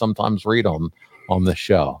stats we sometimes read on this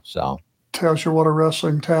show. So tells you what a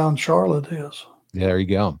wrestling town Charlotte is. There you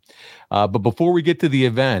go. But before we get to the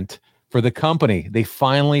event, for the company, they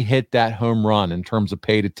finally hit that home run in terms of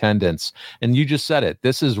paid attendance. And you just said it.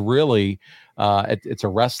 This is really, it's a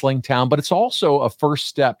wrestling town, but it's also a first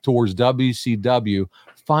step towards WCW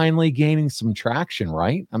finally gaining some traction,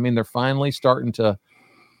 right? I mean, they're finally starting to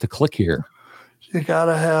click here. You got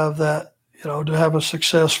to have that, to have a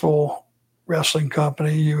successful wrestling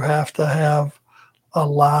company, you have to have a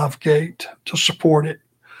live gate to support it.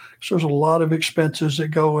 So there's a lot of expenses that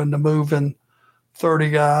go into moving 30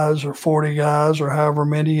 guys or 40 guys or however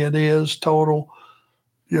many it is total,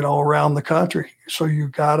 around the country. So you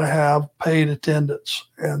got to have paid attendance.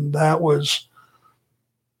 And that was,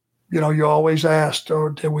 you always asked,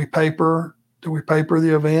 did we paper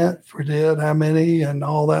the event? If we did, how many and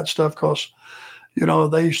all that stuff? Because,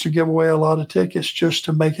 they used to give away a lot of tickets just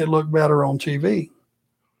to make it look better on TV.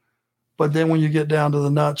 But then when you get down to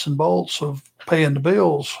the nuts and bolts of paying the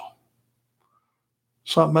bills,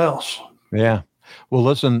 something else. Yeah. Well,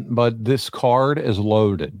 listen, but this card is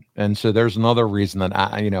loaded. And so there's another reason that,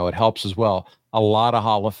 it helps as well. A lot of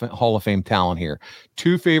Hall of Fame talent here.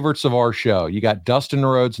 Two favorites of our show. You got Dustin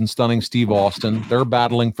Rhodes and Stunning Steve Austin. They're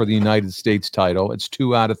battling for the United States title. It's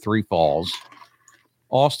 2 out of 3 falls.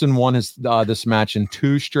 Austin won this match in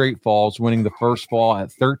 2 straight falls, winning the first fall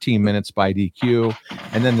at 13 minutes by DQ.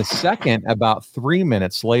 And then the second about 3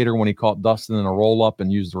 minutes later when he caught Dustin in a roll-up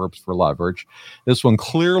and used the ropes for leverage. This one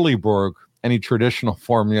clearly broke any traditional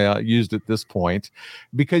formula used at this point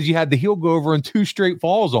because you had the heel go over in 2 straight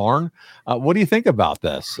falls, Arn. What do you think about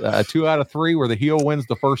this? 2 out of 3 where the heel wins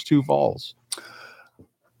the first 2 falls.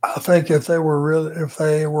 I think if they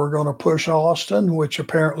were going to push Austin, which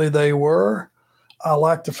apparently they were, I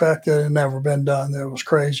like the fact that it had never been done. That was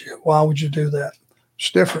crazy. Why would you do that?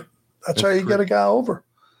 It's different. That's how you get a guy over.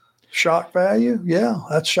 Shock value? Yeah,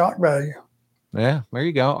 that's shock value. Yeah, there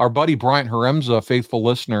you go. Our buddy Bryant Haremza, a faithful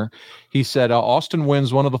listener, he said Austin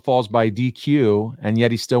wins one of the falls by DQ, and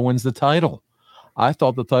yet he still wins the title. I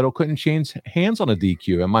thought the title couldn't change hands on a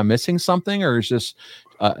DQ. Am I missing something, or is this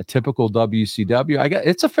a typical WCW?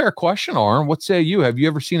 It's a fair question, Arn. What say you? Have you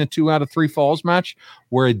ever seen a 2 out of 3 falls match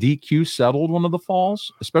where a DQ settled one of the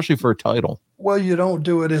falls, especially for a title? Well, you don't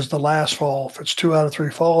do it as the last fall. If it's 2 out of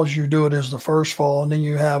 3 falls, you do it as the first fall, and then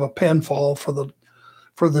you have a pinfall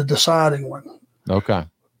for the deciding one. Okay.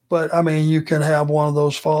 But I mean, you can have one of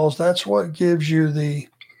those falls. That's what gives you the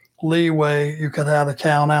leeway. You could have a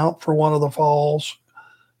count out for one of the falls,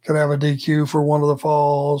 could have a DQ for one of the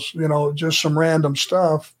falls, just some random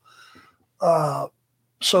stuff,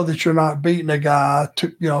 so that you're not beating a guy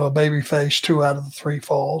to, a baby face 2 out of the 3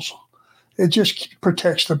 falls. It just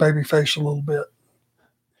protects the baby face a little bit.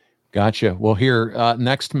 Gotcha. Well, here,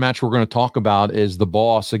 next match we're going to talk about is The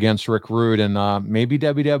Boss against Rick Rude, and maybe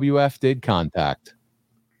WWF did contact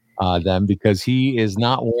them because he is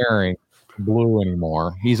not wearing blue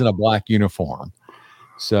anymore. He's in a black uniform.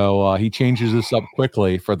 So he changes this up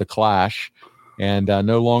quickly for the Clash and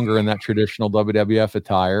no longer in that traditional WWF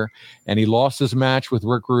attire. And he lost his match with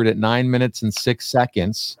Rick Rude at 9 minutes and 6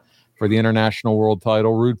 seconds for the International World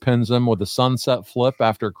title. Rude pins him with a sunset flip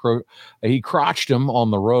after he crotched him on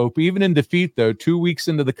the rope. Even in defeat, though, 2 weeks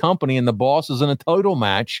into the company, and the Boss is in a title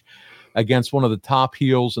match against one of the top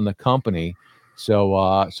heels in the company.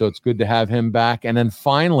 So it's good to have him back. And then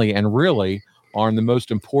finally, and really, on the most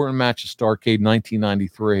important match of Starrcade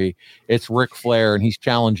 1993, it's Ric Flair, and he's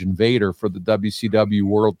challenging Vader for the WCW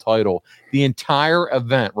World title. The entire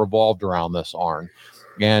event revolved around this, Arn.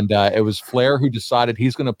 And it was Flair who decided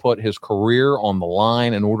he's going to put his career on the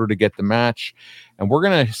line in order to get the match. And we're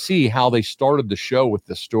going to see how they started the show with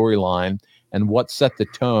the storyline and what set the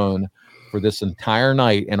tone for this entire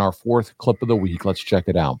night in our 4th clip of the week. Let's check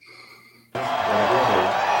it out. I'll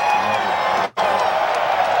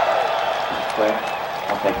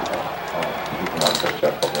take it back.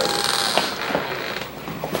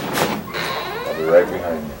 I'll be right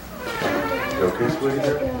behind you. You okay, sweetie?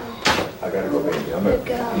 I gotta go, baby. I'm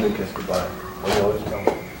gonna kiss goodbye. What do you always tell me?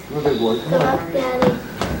 Come on, big boy. Come on. Daddy.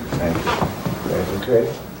 Thank you. Guys, okay?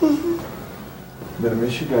 Mm-hmm. I'm gonna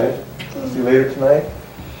miss you guys. See you later tonight.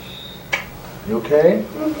 You okay?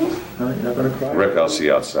 Mm-hmm. No, you're not gonna cry? Rick, I'll see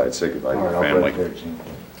you outside. Say goodbye to your family.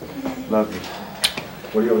 Love you.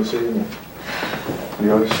 What do you always say to me? What do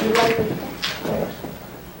you always say? Thanks.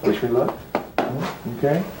 Wish me luck?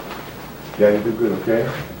 Okay? Yeah, you do good, okay?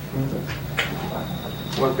 Mm-hmm.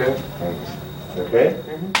 What, babe? Thanks. Okay?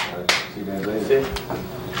 Mm-hmm. All right, see you guys later. See?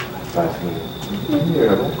 Bye, sweetie. Mm-hmm.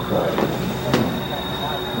 Yeah, don't cry.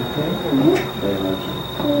 Okay? Mm-hmm. Very much.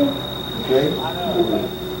 Okay?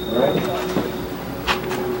 All right?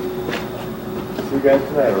 See you guys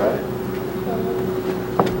tonight, all right?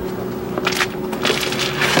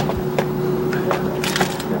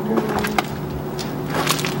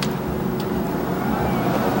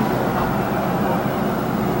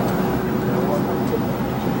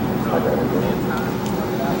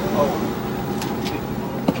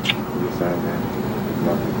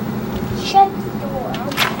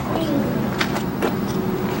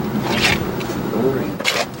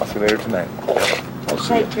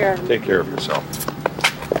 see you. Take care of him. Take care of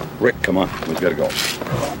yourself. Rick, come on. We've got to go.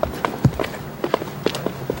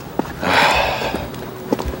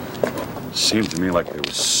 Seemed to me like there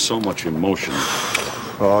was so much emotion.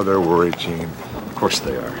 Oh, they're worried, Gene. Of course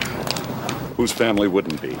they are. Whose family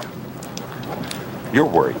wouldn't be? You're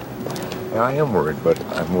worried. Yeah, I am worried, but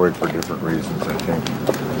I'm worried for different reasons, I think.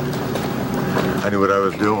 I knew what I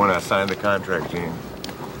was doing when I signed the contract, Gene.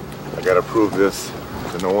 I gotta prove this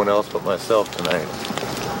to no one else but myself tonight.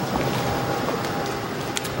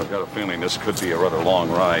 I've got a feeling this could be a rather long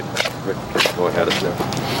ride. Rick, go ahead of you.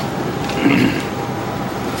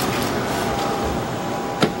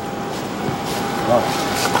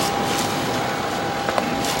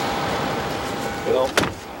 You know,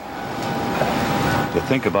 to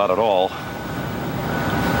think about it all,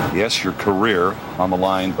 yes, your career on the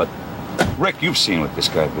line, but Rick, you've seen what this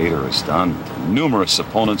guy Vader has done. Numerous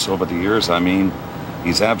opponents over the years. I mean,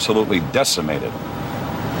 he's absolutely decimated.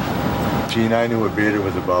 Gene, I knew what Vader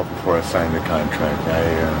was about before I signed the contract.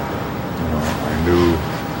 I knew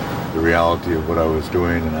the reality of what I was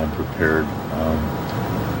doing, and I'm prepared.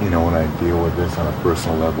 When I deal with this on a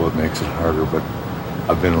personal level, it makes it harder, but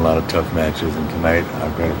I've been in a lot of tough matches, and tonight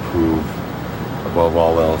I've got to prove, above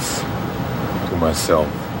all else, to myself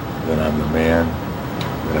that I'm the man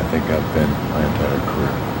that I think I've been my entire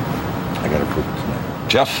career. I got to prove it tonight.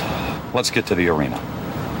 Jeff, let's get to the arena.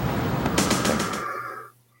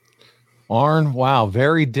 Arn, wow,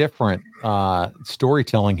 very different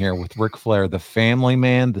storytelling here with Ric Flair. The family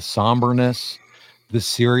man, the somberness, the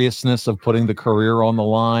seriousness of putting the career on the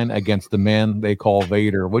line against the man they call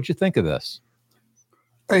Vader. What'd you think of this?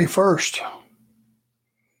 Hey, first,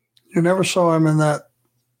 you never saw him in that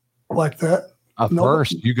like that.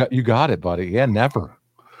 First, you got it, buddy. Yeah, never.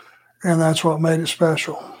 And that's what made it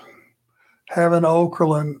special. Having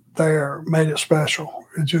Okerlund there made it special.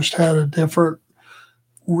 It just had a different,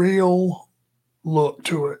 real look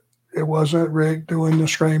to it. It wasn't Rick doing the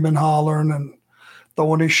screaming, hollering, and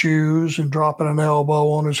throwing his shoes and dropping an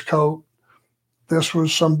elbow on his coat. This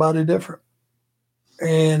was somebody different.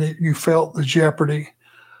 And you felt the jeopardy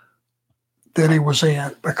that he was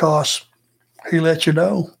in because he let you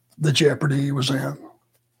know the jeopardy he was in,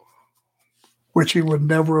 which he would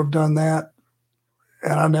never have done that.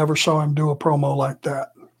 And I never saw him do a promo like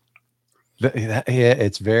that. Yeah,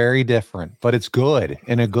 it's very different, but it's good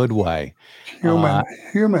in a good way.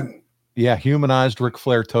 Human. Yeah, humanized Ric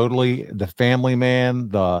Flair totally. The family man,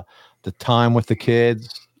 the time with the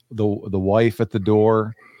kids, the wife at the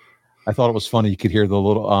door. I thought it was funny. You could hear the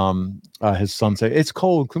little his son say, "It's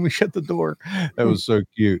cold. Can we shut the door?" That was so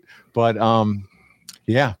cute. But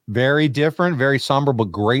yeah, very different, very somber, but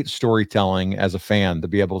great storytelling as a fan to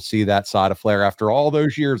be able to see that side of Flair after all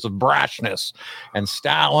those years of brashness and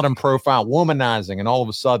styling and profile, womanizing, and all of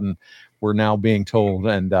a sudden we're now being told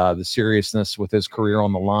and the seriousness with his career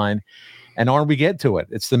on the line. And Arn, we get to it.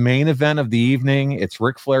 It's the main event of the evening. It's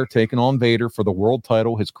Ric Flair taking on Vader for the world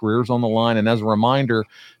title. His career's on the line. And as a reminder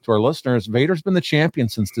to our listeners, Vader's been the champion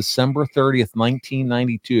since December 30th,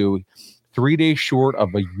 1992, 3 days short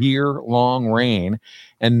of a year-long reign.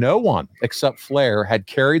 And no one except Flair had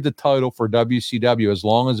carried the title for WCW as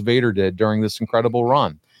long as Vader did during this incredible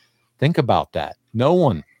run. Think about that. No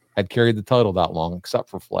one had carried the title that long except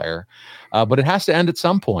for Flair. But it has to end at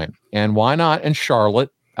some point. And why not in Charlotte,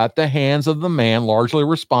 at the hands of the man largely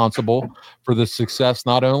responsible for the success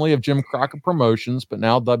not only of Jim Crockett Promotions, but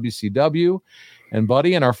now WCW. And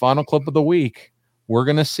buddy, in our final clip of the week, we're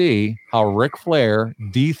going to see how Ric Flair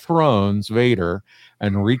dethrones Vader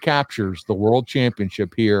and recaptures the world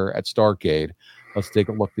championship here at Starrcade. Let's take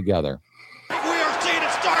a look together. We are seeing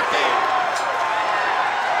at Starrcade.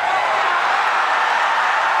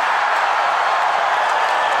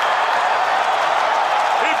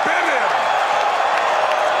 He bit him.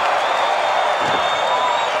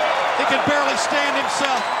 He can barely stand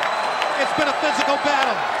himself. It's been a physical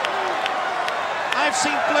battle. I've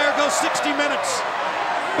seen Flair go 60 minutes,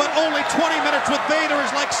 but only 20 minutes with Vader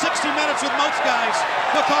is like 60 minutes with most guys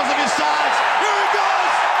because of his size. Here he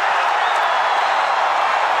goes!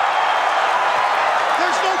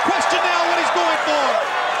 There's no question now what he's going for.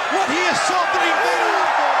 What he is softening Vader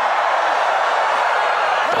up for.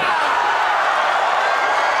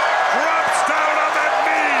 Drops down on that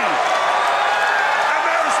knee. And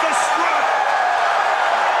there's the strut.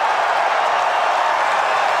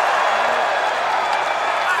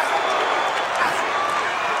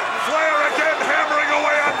 Flair again hammering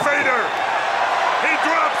away on Vader. He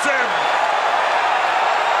drops him.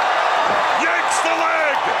 Yanks the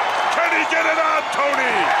leg. Can he get it on,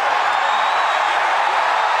 Tony?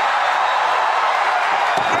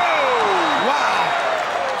 No! Wow!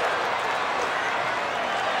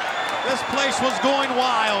 This place was going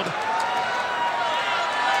wild.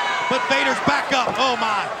 But Vader's back up. Oh,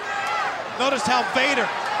 my. Notice how Vader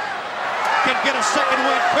can get a second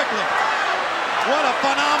win quickly. What a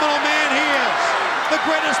phenomenal man he is. The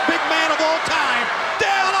greatest big man of all time.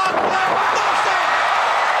 Down on Flair. Lost it.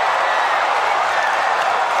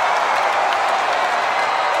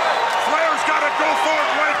 Flair's got to go for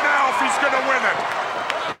it right now if he's going to win it.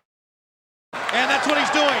 And that's what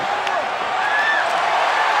he's doing.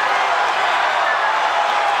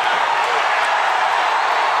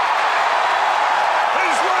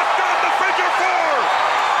 He's locked on the figure four.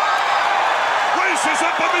 Races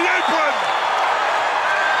up on the apron.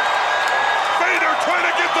 Vader trying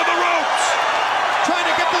to get to the ropes. Trying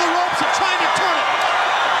to get to the ropes and trying to turn it.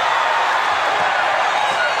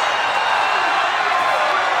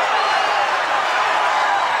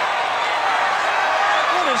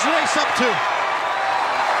 What is Race up to?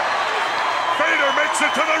 Vader makes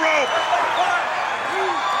it to the rope.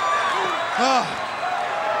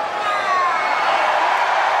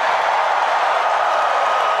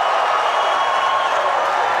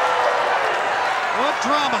 What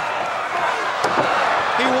drama.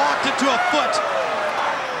 He walked into a foot.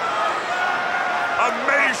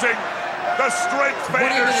 Amazing. The strength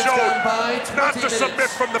Vader showed not to submit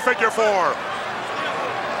from the figure four.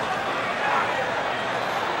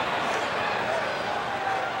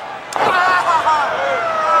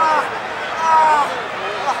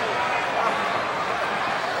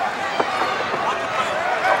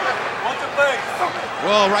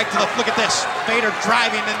 Well, right to the, look at this. Vader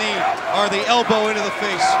driving the knee, or the elbow into the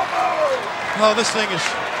face. Oh, this thing is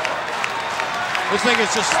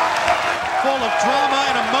just full of drama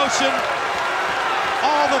and emotion.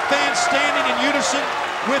 All the fans standing in unison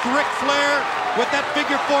with Ric Flair with that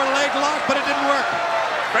figure four leg lock, but it didn't work.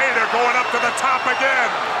 Vader going up to the top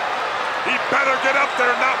again. He better get up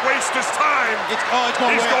there and not waste his time. It's going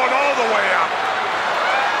He's going all the way up.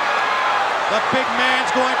 The big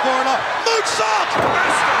man's going for it up. Moonsault!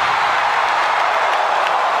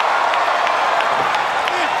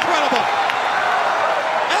 Incredible.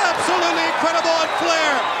 Absolutely incredible on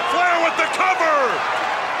Flair. Flair with the cover.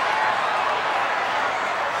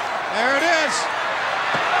 There it is.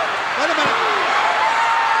 Wait a minute.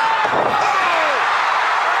 Oh!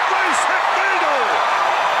 Race hit Vader.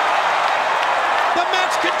 The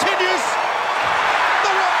match continues.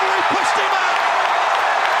 The referee pushed him out.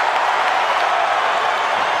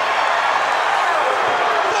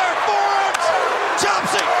 Flair forearms.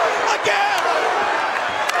 Chops it again.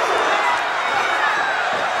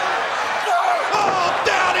 Oh,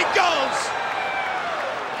 down he goes.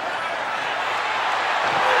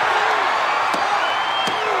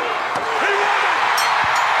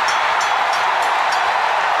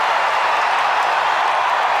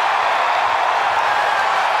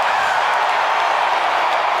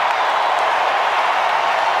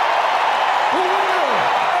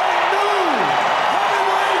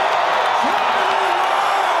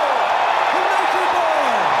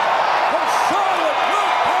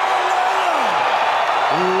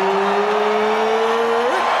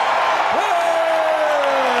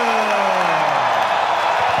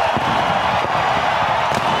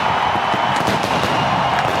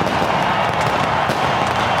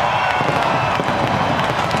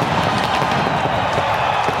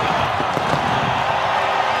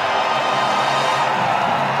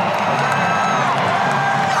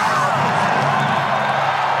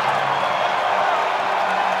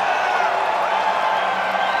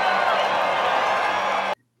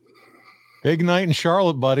 Big night in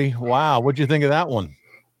Charlotte, buddy. Wow. What'd you think of that one?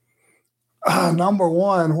 Number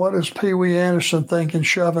one, what is Pee Wee Anderson thinking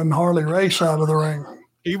shoving Harley Race out of the ring?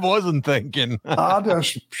 He wasn't thinking. I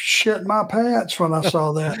just shit my pants when I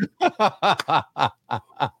saw that.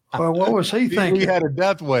 Well, what was he thinking? He had a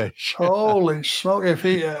death wish. Holy smoke. If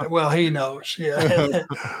he, well, he knows. Yeah.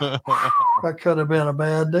 That could have been a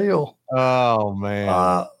bad deal. Oh,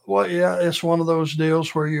 man. Well, yeah, it's one of those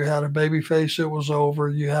deals where you had a baby face that was over.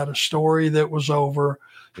 You had a story that was over.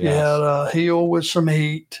 Yes. You had a heel with some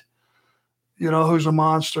heat, you know, who's a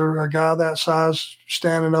monster, a guy that size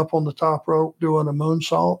standing up on the top rope doing a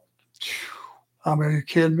moonsault. I mean, are you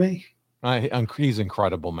kidding me? He's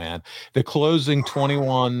incredible, man. The closing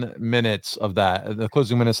 21 minutes of that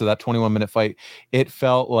 21-minute fight, it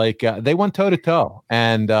felt like they went toe to toe.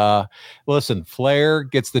 And listen, Flair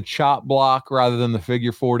gets the chop block rather than the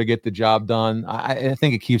figure four to get the job done. I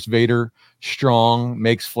think it keeps Vader strong,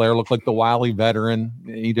 makes Flair look like the wily veteran.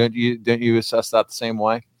 Don't you assess that the same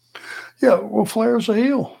way? Yeah, well, Flair's a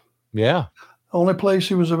heel. Yeah. The only place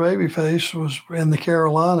he was a babyface was in the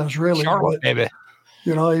Carolinas, really. Charlotte, baby.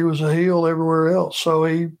 You know, he was a heel everywhere else. So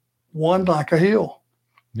he won like a heel.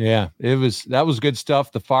 Yeah, that was good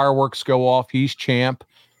stuff. The fireworks go off. He's champ.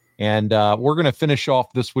 And we're going to finish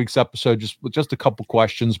off this week's episode just with just a couple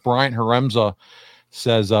questions. Bryant Haremza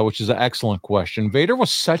says, which is an excellent question. Vader was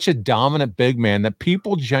such a dominant big man that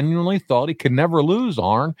people genuinely thought he could never lose,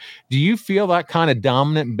 Arn. Do you feel that kind of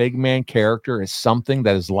dominant big man character is something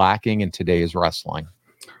that is lacking in today's wrestling?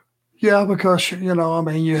 Yeah, because,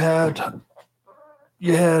 you had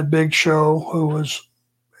Big Show, who was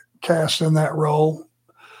cast in that role.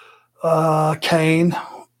 Kane,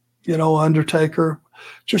 Undertaker,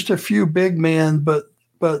 just a few big men, but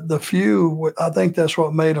the few, I think that's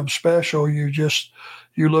what made them special. You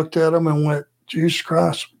looked at them and went, Jesus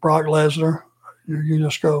Christ, Brock Lesnar. You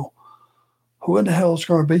just go, who in the hell is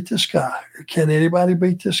going to beat this guy? Can anybody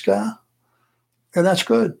beat this guy? And that's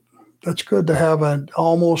good. That's good to have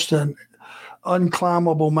almost an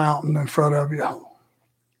unclimbable mountain in front of you.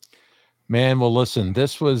 Man, well, listen,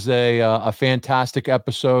 this was a fantastic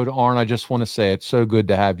episode. Arn, I just want to say it's so good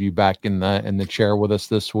to have you back in the chair with us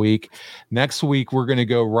this week. Next week, we're going to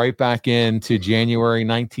go right back into January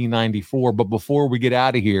 1994. But before we get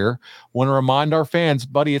out of here, want to remind our fans,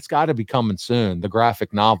 buddy, it's got to be coming soon. The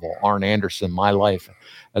graphic novel, Arn Anderson, My Life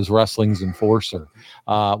as Wrestling's Enforcer.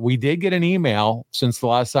 We did get an email since the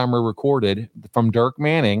last time we recorded from Dirk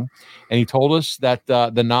Manning, and he told us that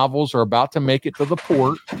the novels are about to make it to the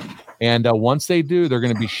port. And once they do, they're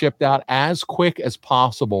going to be shipped out as quick as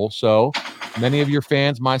possible. So many of your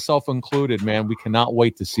fans, myself included, man, we cannot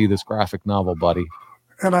wait to see this graphic novel, buddy.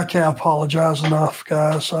 And I can't apologize enough,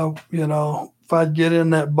 guys. If I'd get in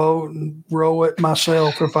that boat and row it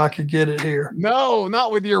myself, if I could get it here. No,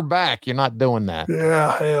 not with your back. You're not doing that.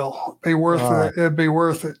 Yeah, hell. Be worth it. It'd be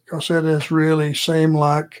worth it because it has really seemed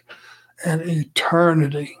like an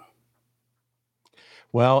eternity.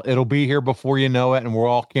 Well, it'll be here before you know it, and we're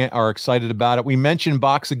all are excited about it. We mentioned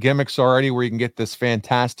Box of Gimmicks already, where you can get this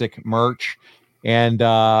fantastic merch. And,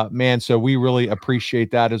 man, so we really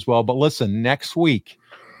appreciate that as well. But listen, next week,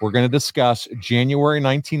 we're going to discuss January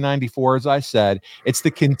 1994, as I said. It's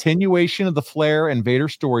the continuation of the Flair and Vader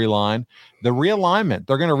storyline, the realignment.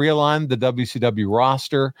 They're going to realign the WCW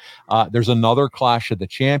roster. There's another Clash of the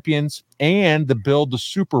Champions, and the build to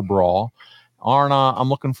Super Brawl. Arn, I'm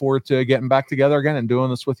looking forward to getting back together again and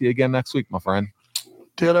doing this with you again next week, my friend.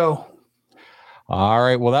 Ditto. All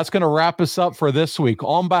right. Well, that's going to wrap us up for this week.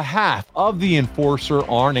 On behalf of the Enforcer,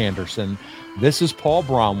 Arn Anderson, this is Paul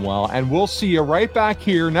Bromwell, and we'll see you right back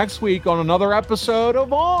here next week on another episode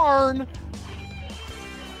of Arn.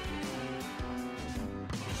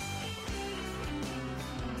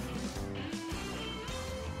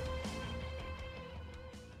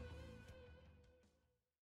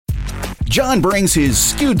 John brings his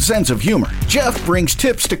skewed sense of humor. Jeff brings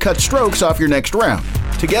tips to cut strokes off your next round.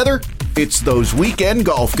 Together, it's those weekend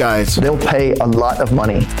golf guys. They'll pay a lot of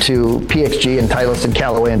money to PXG and Titleist and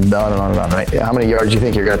Callaway and on and on and on, right? How many yards do you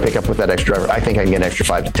think you're going to pick up with that extra driver? I think I can get an extra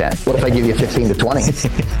 5 to 10. What if I give you 15 to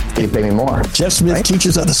 20? You pay me more. Jeff Smith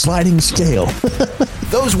teaches on the sliding scale.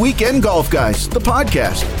 Those Weekend Golf Guys, the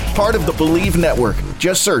podcast, part of the Believe Network.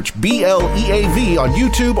 Just search BLEAV on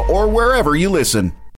YouTube or wherever you listen.